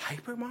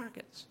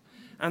hypermarkets.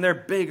 And they're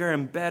bigger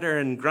and better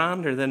and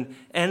grander than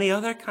any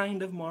other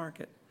kind of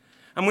market.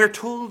 And we're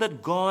told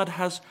that God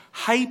has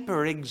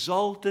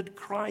hyper-exalted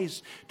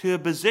Christ to a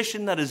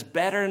position that is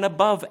better and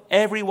above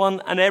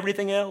everyone and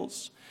everything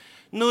else.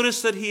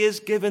 Notice that he is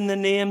given the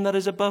name that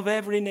is above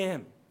every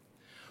name.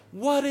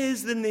 What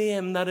is the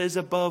name that is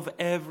above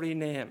every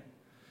name?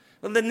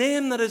 Well, the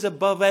name that is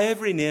above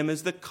every name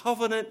is the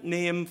covenant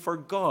name for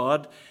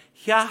God,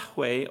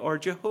 Yahweh or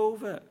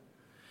Jehovah.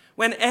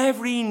 When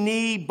every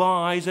knee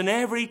bows and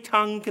every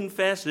tongue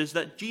confesses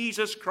that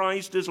Jesus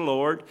Christ is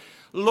Lord,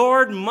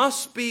 Lord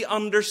must be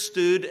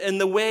understood in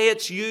the way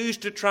it's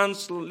used to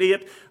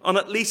translate on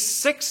at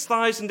least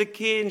 6,000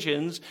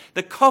 occasions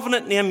the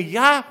covenant name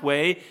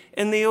Yahweh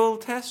in the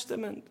Old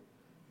Testament.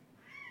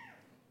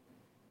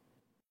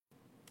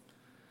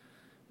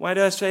 Why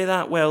do I say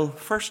that? Well,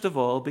 first of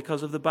all,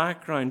 because of the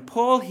background.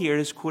 Paul here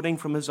is quoting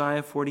from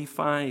Isaiah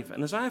 45.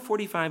 And Isaiah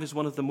 45 is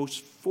one of the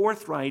most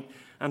forthright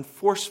and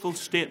forceful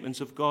statements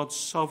of God's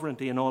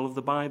sovereignty in all of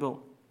the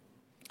Bible.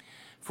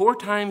 4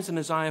 times in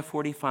Isaiah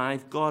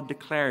 45, God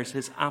declares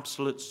his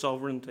absolute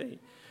sovereignty.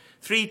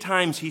 3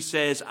 times he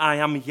says, I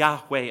am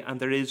Yahweh and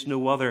there is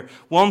no other.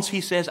 Once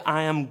he says,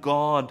 I am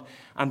God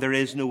and there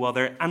is no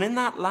other. And in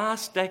that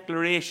last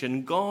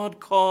declaration, God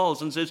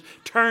calls and says,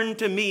 turn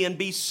to me and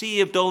be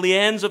saved, all the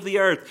ends of the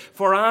earth.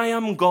 For I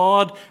am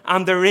God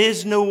and there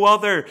is no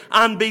other.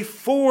 And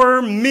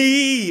before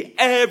me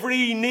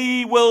every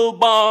knee will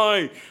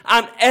bow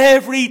and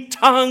every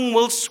tongue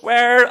will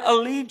swear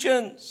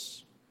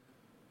allegiance.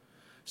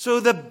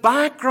 So the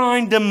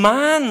background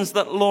demands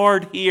that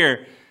Lord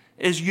here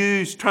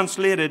is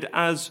translated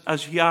as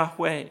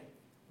Yahweh,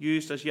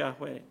 used as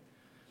Yahweh.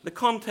 The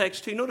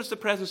context too, notice the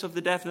presence of the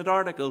definite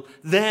article,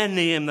 the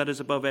name that is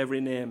above every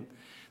name.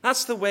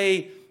 That's the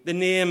way the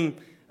name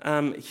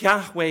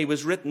Yahweh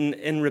was written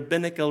in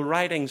rabbinical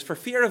writings. For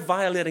fear of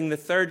violating the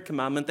 3rd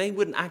commandment, they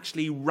wouldn't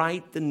actually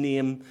write the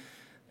name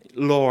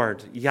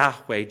Lord,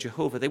 Yahweh,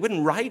 Jehovah. They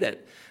wouldn't write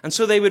it. And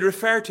so they would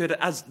refer to it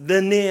as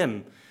the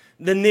name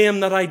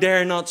that I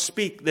dare not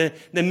speak, the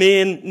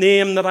main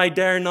name that I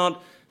dare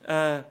not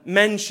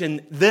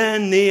mention, the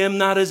name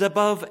that is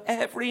above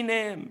every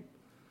name.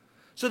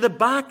 So the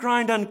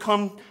background and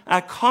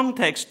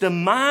context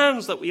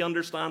demands that we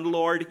understand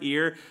Lord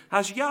here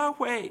as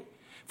Yahweh.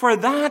 For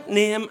that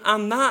name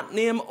and that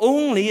name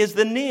only is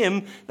the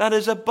name that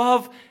is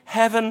above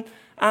heaven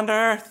and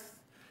earth.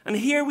 And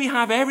here we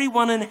have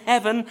everyone in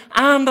heaven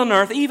and on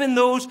earth, even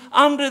those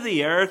under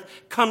the earth,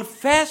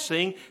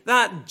 confessing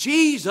that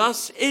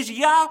Jesus is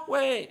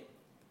Yahweh.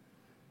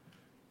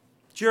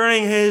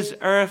 During his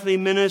earthly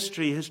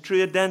ministry, his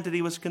true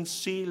identity was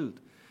concealed.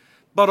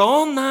 But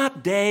on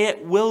that day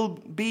it will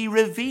be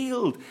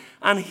revealed,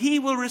 and he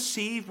will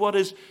receive what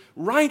is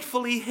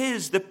rightfully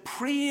his, the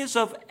praise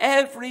of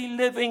every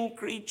living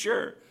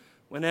creature,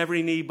 when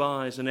every knee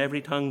bows and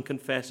every tongue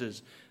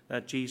confesses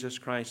that Jesus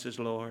Christ is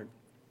Lord.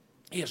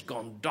 He has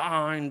gone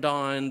down,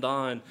 down,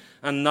 down,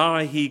 and now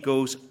he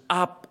goes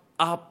up,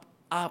 up,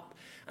 up,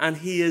 and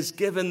he is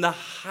given the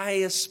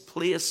highest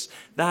place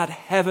that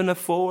heaven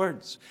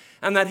affords,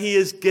 and that he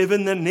is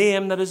given the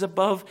name that is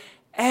above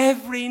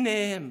every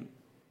name.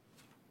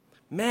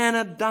 Men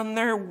had done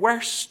their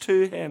worst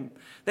to him.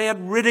 They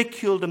had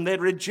ridiculed him. They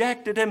had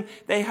rejected him.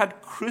 They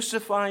had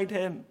crucified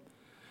him.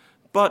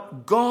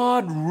 But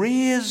God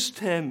raised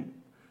him.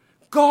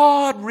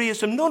 God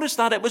raised him. Notice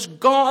that it was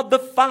God the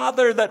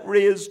Father that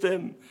raised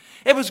him.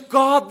 It was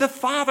God the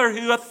Father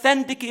who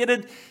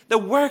authenticated the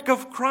work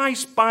of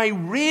Christ by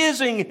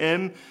raising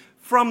him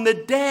from the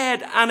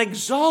dead and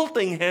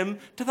exalting him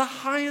to the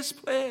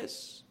highest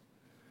place.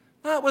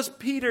 That was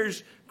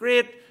Peter's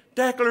great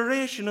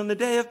declaration on the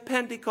day of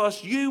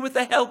Pentecost. You, with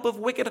the help of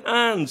wicked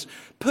hands,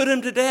 put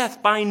him to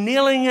death by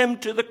nailing him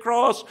to the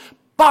cross.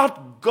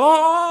 But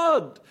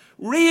God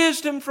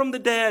raised him from the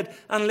dead,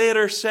 and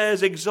later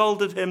says,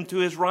 exalted him to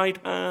his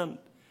right hand.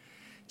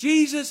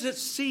 Jesus, it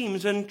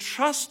seems,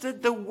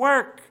 entrusted the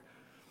work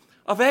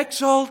of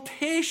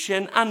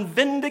exaltation and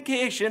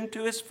vindication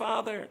to his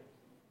Father.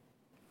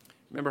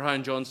 Remember how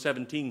in John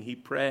 17 he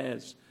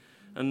prays,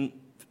 and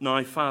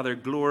Now, Father,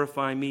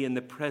 glorify me in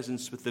the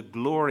presence with the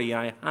glory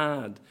I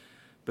had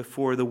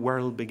before the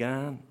world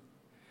began.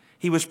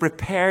 He was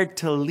prepared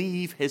to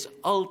leave his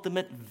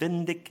ultimate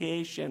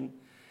vindication,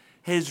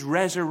 his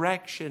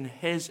resurrection,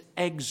 his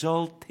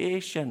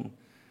exaltation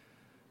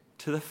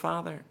to the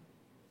Father.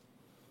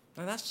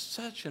 Now, that's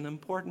such an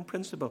important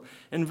principle.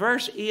 In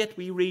verse 8,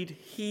 we read,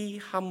 he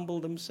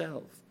humbled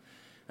himself.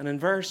 And in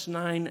verse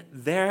 9,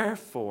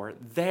 therefore,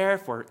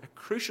 a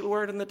crucial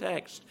word in the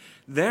text,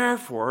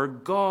 therefore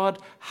God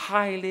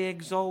highly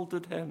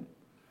exalted him.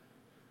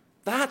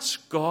 That's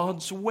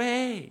God's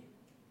way.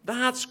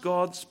 That's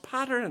God's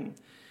pattern.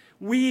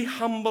 We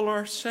humble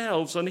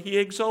ourselves and he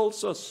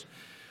exalts us.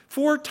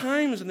 4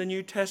 times in the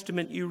New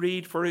Testament you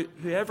read, for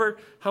whoever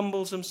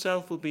humbles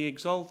himself will be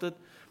exalted,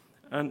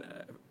 and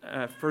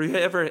for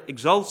whoever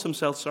exalts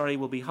himself,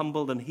 will be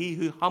humbled, and he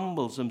who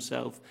humbles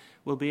himself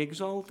will be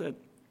exalted.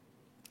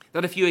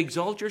 That if you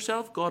exalt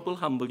yourself, God will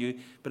humble you,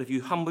 but if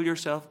you humble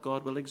yourself,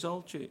 God will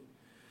exalt you.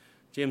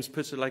 James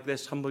puts it like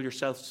this, humble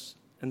yourselves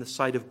in the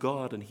sight of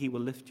God, and he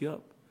will lift you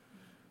up.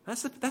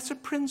 That's a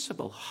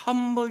principle.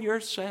 Humble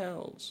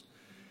yourselves.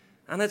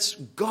 And it's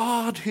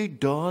God who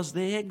does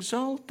the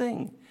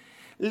exalting.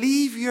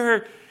 Leave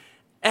your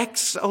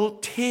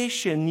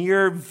exaltation,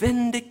 your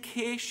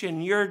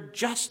vindication, your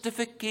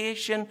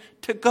justification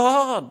to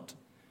God.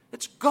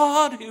 It's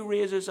God who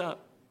raises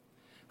up.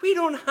 We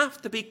don't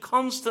have to be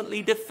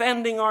constantly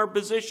defending our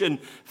position,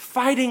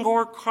 fighting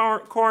our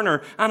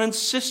corner, and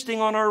insisting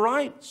on our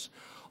rights.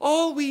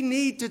 All we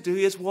need to do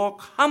is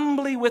walk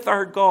humbly with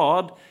our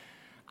God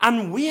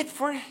and wait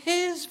for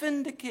his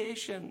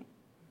vindication.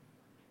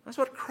 That's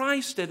what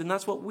Christ did, and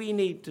that's what we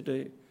need to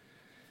do.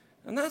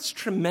 And that's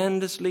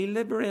tremendously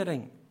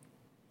liberating.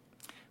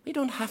 We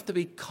don't have to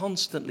be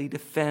constantly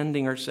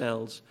defending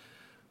ourselves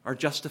or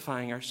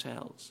justifying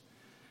ourselves.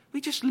 We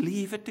just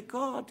leave it to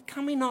God.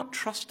 Can we not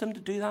trust him to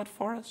do that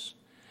for us?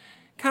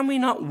 Can we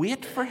not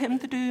wait for him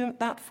to do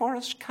that for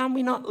us? Can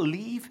we not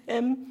leave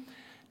him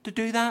to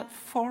do that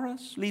for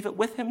us? Leave it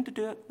with him to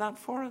do that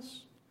for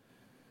us?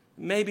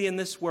 Maybe in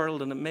this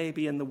world, and it may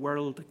be in the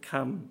world to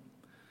come,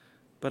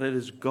 but it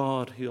is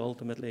God who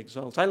ultimately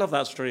exalts. I love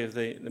that story of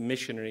the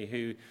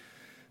missionary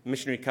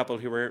couple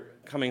who were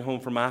coming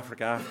home from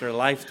Africa after a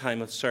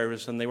lifetime of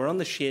service, and they were on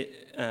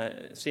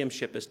the same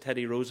ship as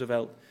Teddy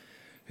Roosevelt,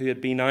 who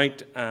had been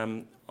out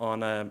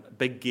on a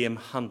big game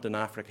hunt in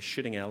Africa,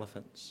 shooting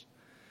elephants.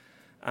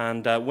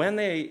 And when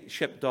the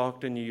ship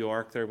docked in New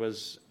York, there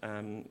was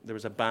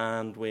a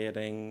band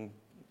waiting,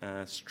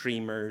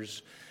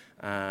 streamers.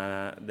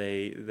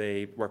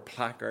 They were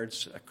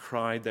placards, a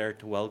crowd there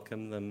to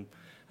welcome them,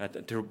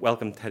 to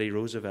welcome Teddy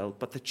Roosevelt.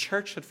 But the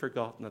church had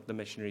forgotten that the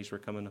missionaries were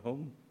coming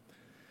home.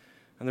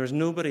 And there was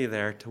nobody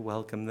there to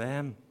welcome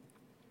them.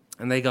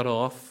 And they got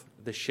off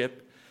the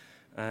ship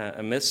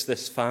amidst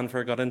this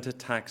fanfare, got into a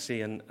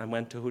taxi and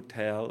went to a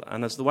hotel.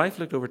 And as the wife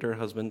looked over to her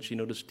husband, she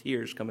noticed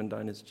tears coming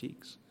down his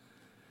cheeks.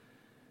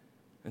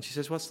 And she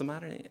says, "What's the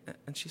matter?"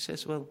 And she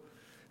says,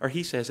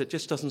 he says, "It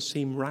just doesn't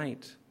seem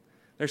right.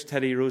 There's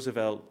Teddy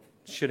Roosevelt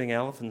shooting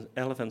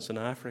elephants in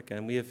Africa,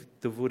 and we have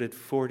devoted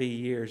 40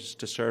 years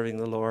to serving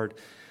the Lord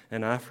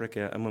in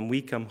Africa. And when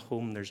we come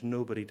home, there's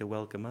nobody to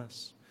welcome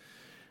us."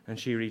 And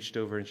she reached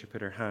over and she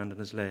put her hand on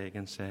his leg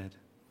and said,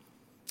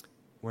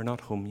 "We're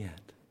not home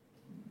yet.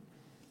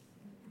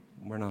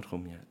 We're not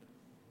home yet."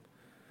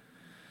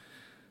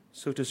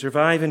 So to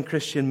survive in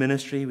Christian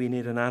ministry, we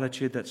need an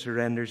attitude that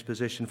surrenders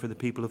position for the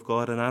people of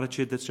God, an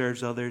attitude that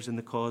serves others in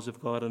the cause of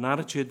God, an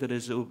attitude that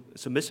is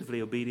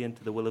submissively obedient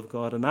to the will of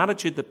God, an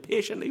attitude that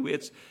patiently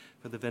waits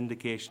for the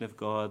vindication of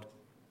God,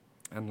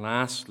 and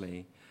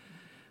lastly,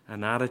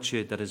 an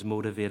attitude that is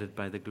motivated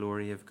by the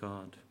glory of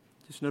God.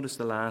 Just notice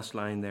the last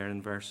line there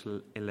in verse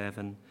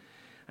 11.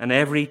 "And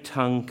every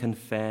tongue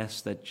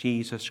confess that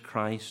Jesus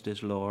Christ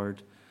is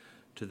Lord,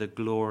 to the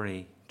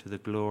glory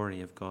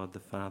of God the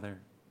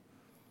Father."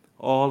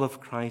 All of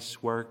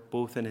Christ's work,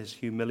 both in his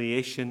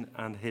humiliation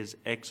and his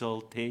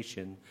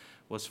exaltation,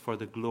 was for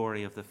the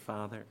glory of the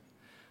Father.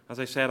 As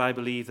I said, I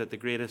believe that the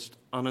greatest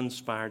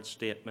uninspired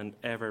statement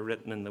ever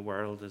written in the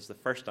world is the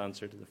first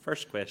answer to the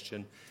first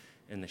question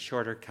in the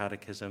Shorter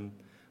Catechism: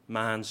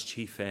 man's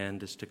chief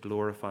end is to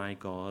glorify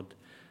God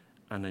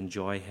and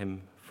enjoy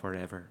him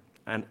forever.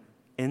 And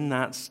in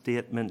that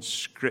statement,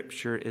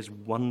 Scripture is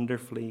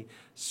wonderfully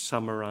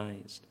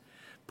summarized.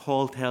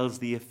 Paul tells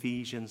the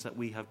Ephesians that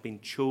we have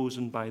been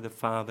chosen by the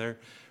Father,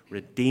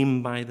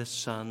 redeemed by the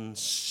Son,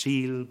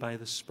 sealed by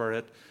the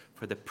Spirit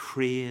for the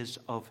praise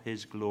of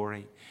his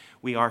glory.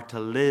 We are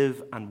to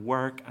live and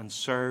work and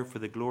serve for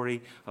the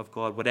glory of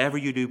God. Whatever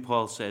you do,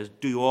 Paul says,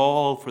 do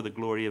all for the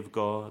glory of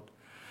God.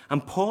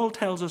 And Paul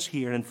tells us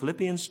here in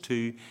Philippians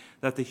 2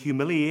 that the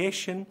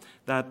humiliation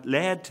that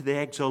led to the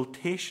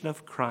exaltation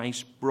of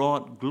Christ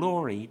brought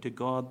glory to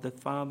God the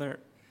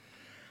Father.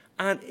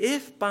 And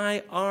if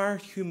by our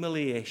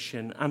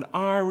humiliation and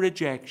our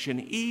rejection,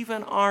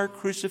 even our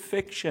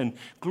crucifixion,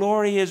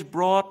 glory is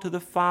brought to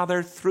the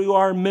Father through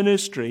our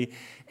ministry,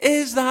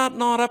 is that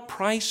not a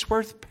price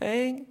worth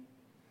paying?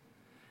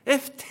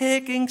 If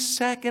taking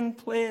second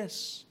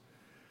place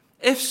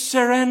if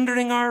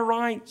surrendering our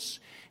rights,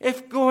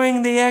 if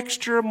going the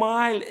extra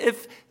mile,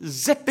 if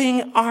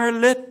zipping our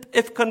lip,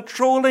 if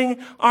controlling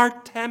our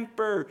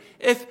temper,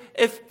 if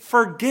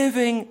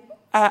forgiving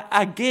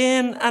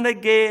again and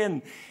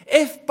again,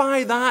 if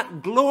by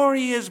that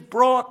glory is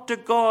brought to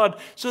God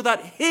so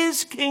that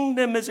His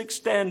kingdom is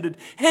extended,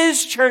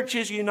 His church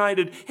is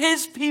united,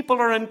 His people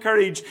are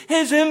encouraged,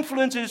 His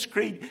influence is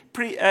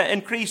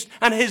increased,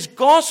 and His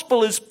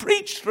gospel is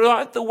preached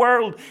throughout the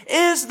world,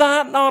 is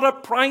that not a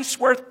price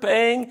worth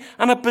paying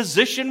and a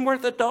position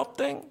worth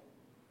adopting?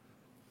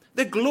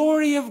 The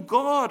glory of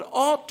God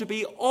ought to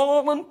be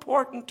all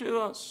important to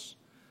us.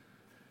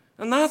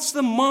 And that's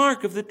the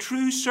mark of the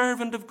true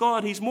servant of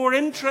God. He's more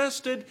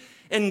interested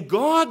in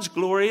God's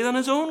glory than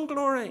his own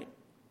glory.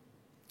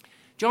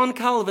 John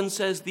Calvin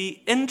says the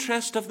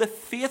interest of the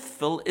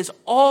faithful is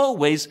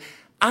always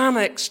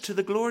annexed to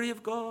the glory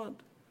of God.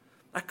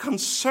 A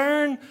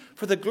concern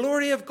for the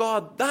glory of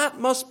God, that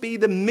must be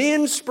the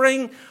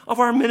mainspring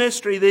of our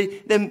ministry,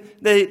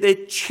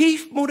 the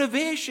chief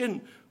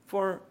motivation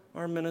for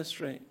our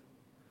ministry.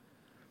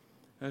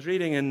 I was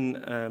reading in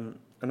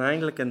an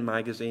Anglican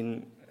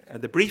magazine,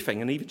 The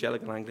Briefing, an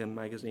evangelical Anglican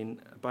magazine,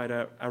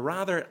 about a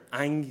rather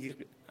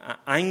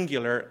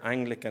angular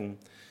Anglican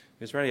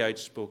who was very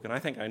outspoken. I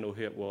think I know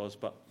who it was,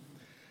 but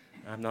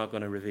I'm not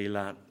going to reveal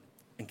that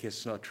in case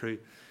it's not true.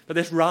 But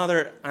this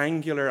rather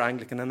angular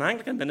Anglican, and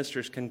Anglican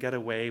ministers can get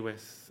away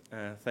with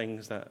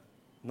things that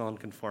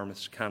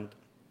nonconformists can't.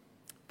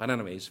 But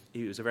anyways,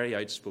 he was a very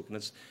outspoken.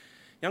 This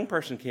young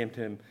person came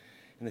to him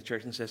in the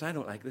church and says, I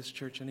don't like this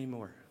church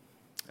anymore.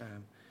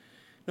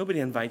 Nobody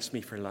invites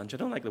me for lunch. I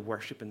don't like the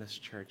worship in this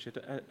church.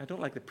 I don't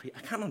like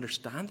I can't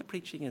understand the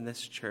preaching in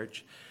this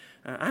church.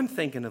 I'm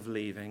thinking of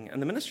leaving.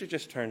 And the minister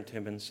just turned to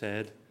him and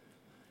said,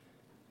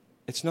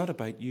 it's not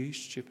about you,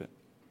 stupid.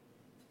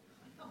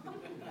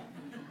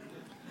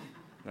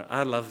 Now,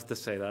 I'd love to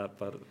say that,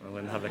 but I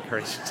wouldn't have the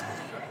courage to say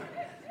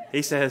it.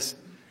 He says,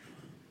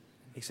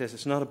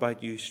 it's not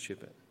about you,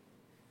 stupid.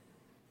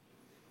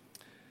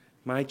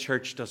 My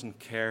church doesn't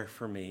care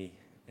for me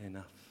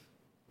enough.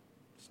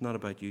 It's not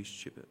about you,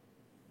 stupid.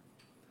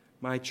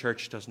 My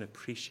church doesn't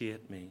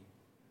appreciate me.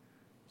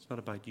 It's not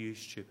about you,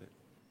 stupid.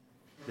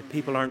 The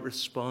people aren't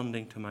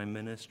responding to my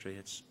ministry.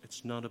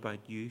 It's not about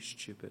you,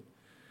 stupid.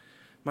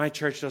 My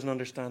church doesn't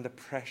understand the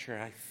pressure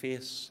I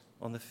face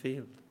on the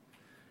field.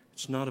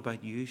 It's not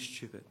about you,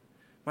 stupid.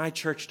 My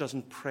church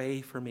doesn't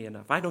pray for me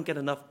enough. I don't get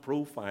enough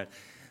profile.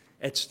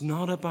 It's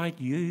not about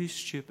you,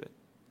 stupid.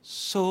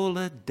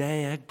 Sola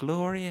Deo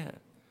Gloria.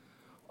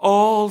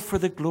 All for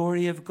the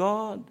glory of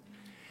God.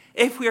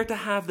 If we are to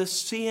have the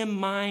same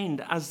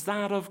mind as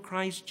that of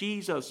Christ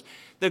Jesus,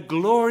 the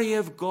glory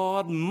of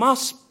God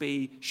must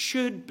be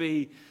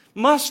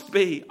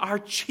our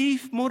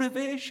chief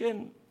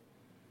motivation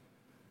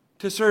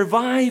to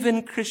survive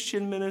in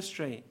Christian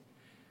ministry.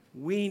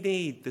 We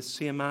need the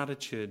same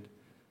attitude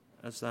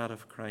as that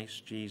of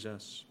Christ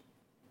Jesus.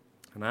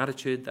 An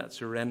attitude that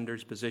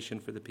surrenders position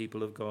for the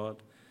people of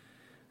God.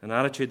 An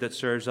attitude that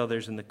serves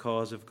others in the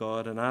cause of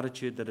God. An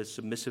attitude that is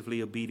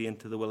submissively obedient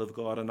to the will of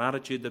God. An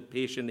attitude that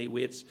patiently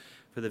waits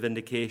for the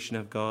vindication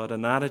of God.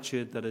 An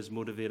attitude that is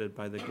motivated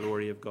by the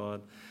glory of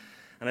God.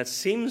 And it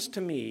seems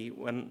to me,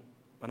 when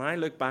I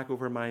look back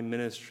over my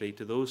ministry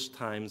to those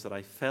times that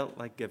I felt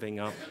like giving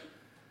up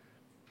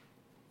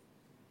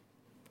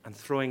and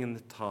throwing in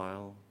the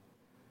towel,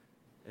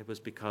 it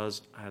was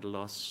because I had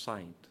lost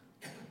sight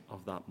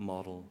of that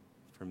model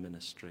for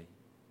ministry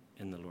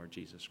in the Lord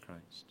Jesus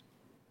Christ.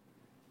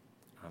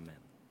 Amen.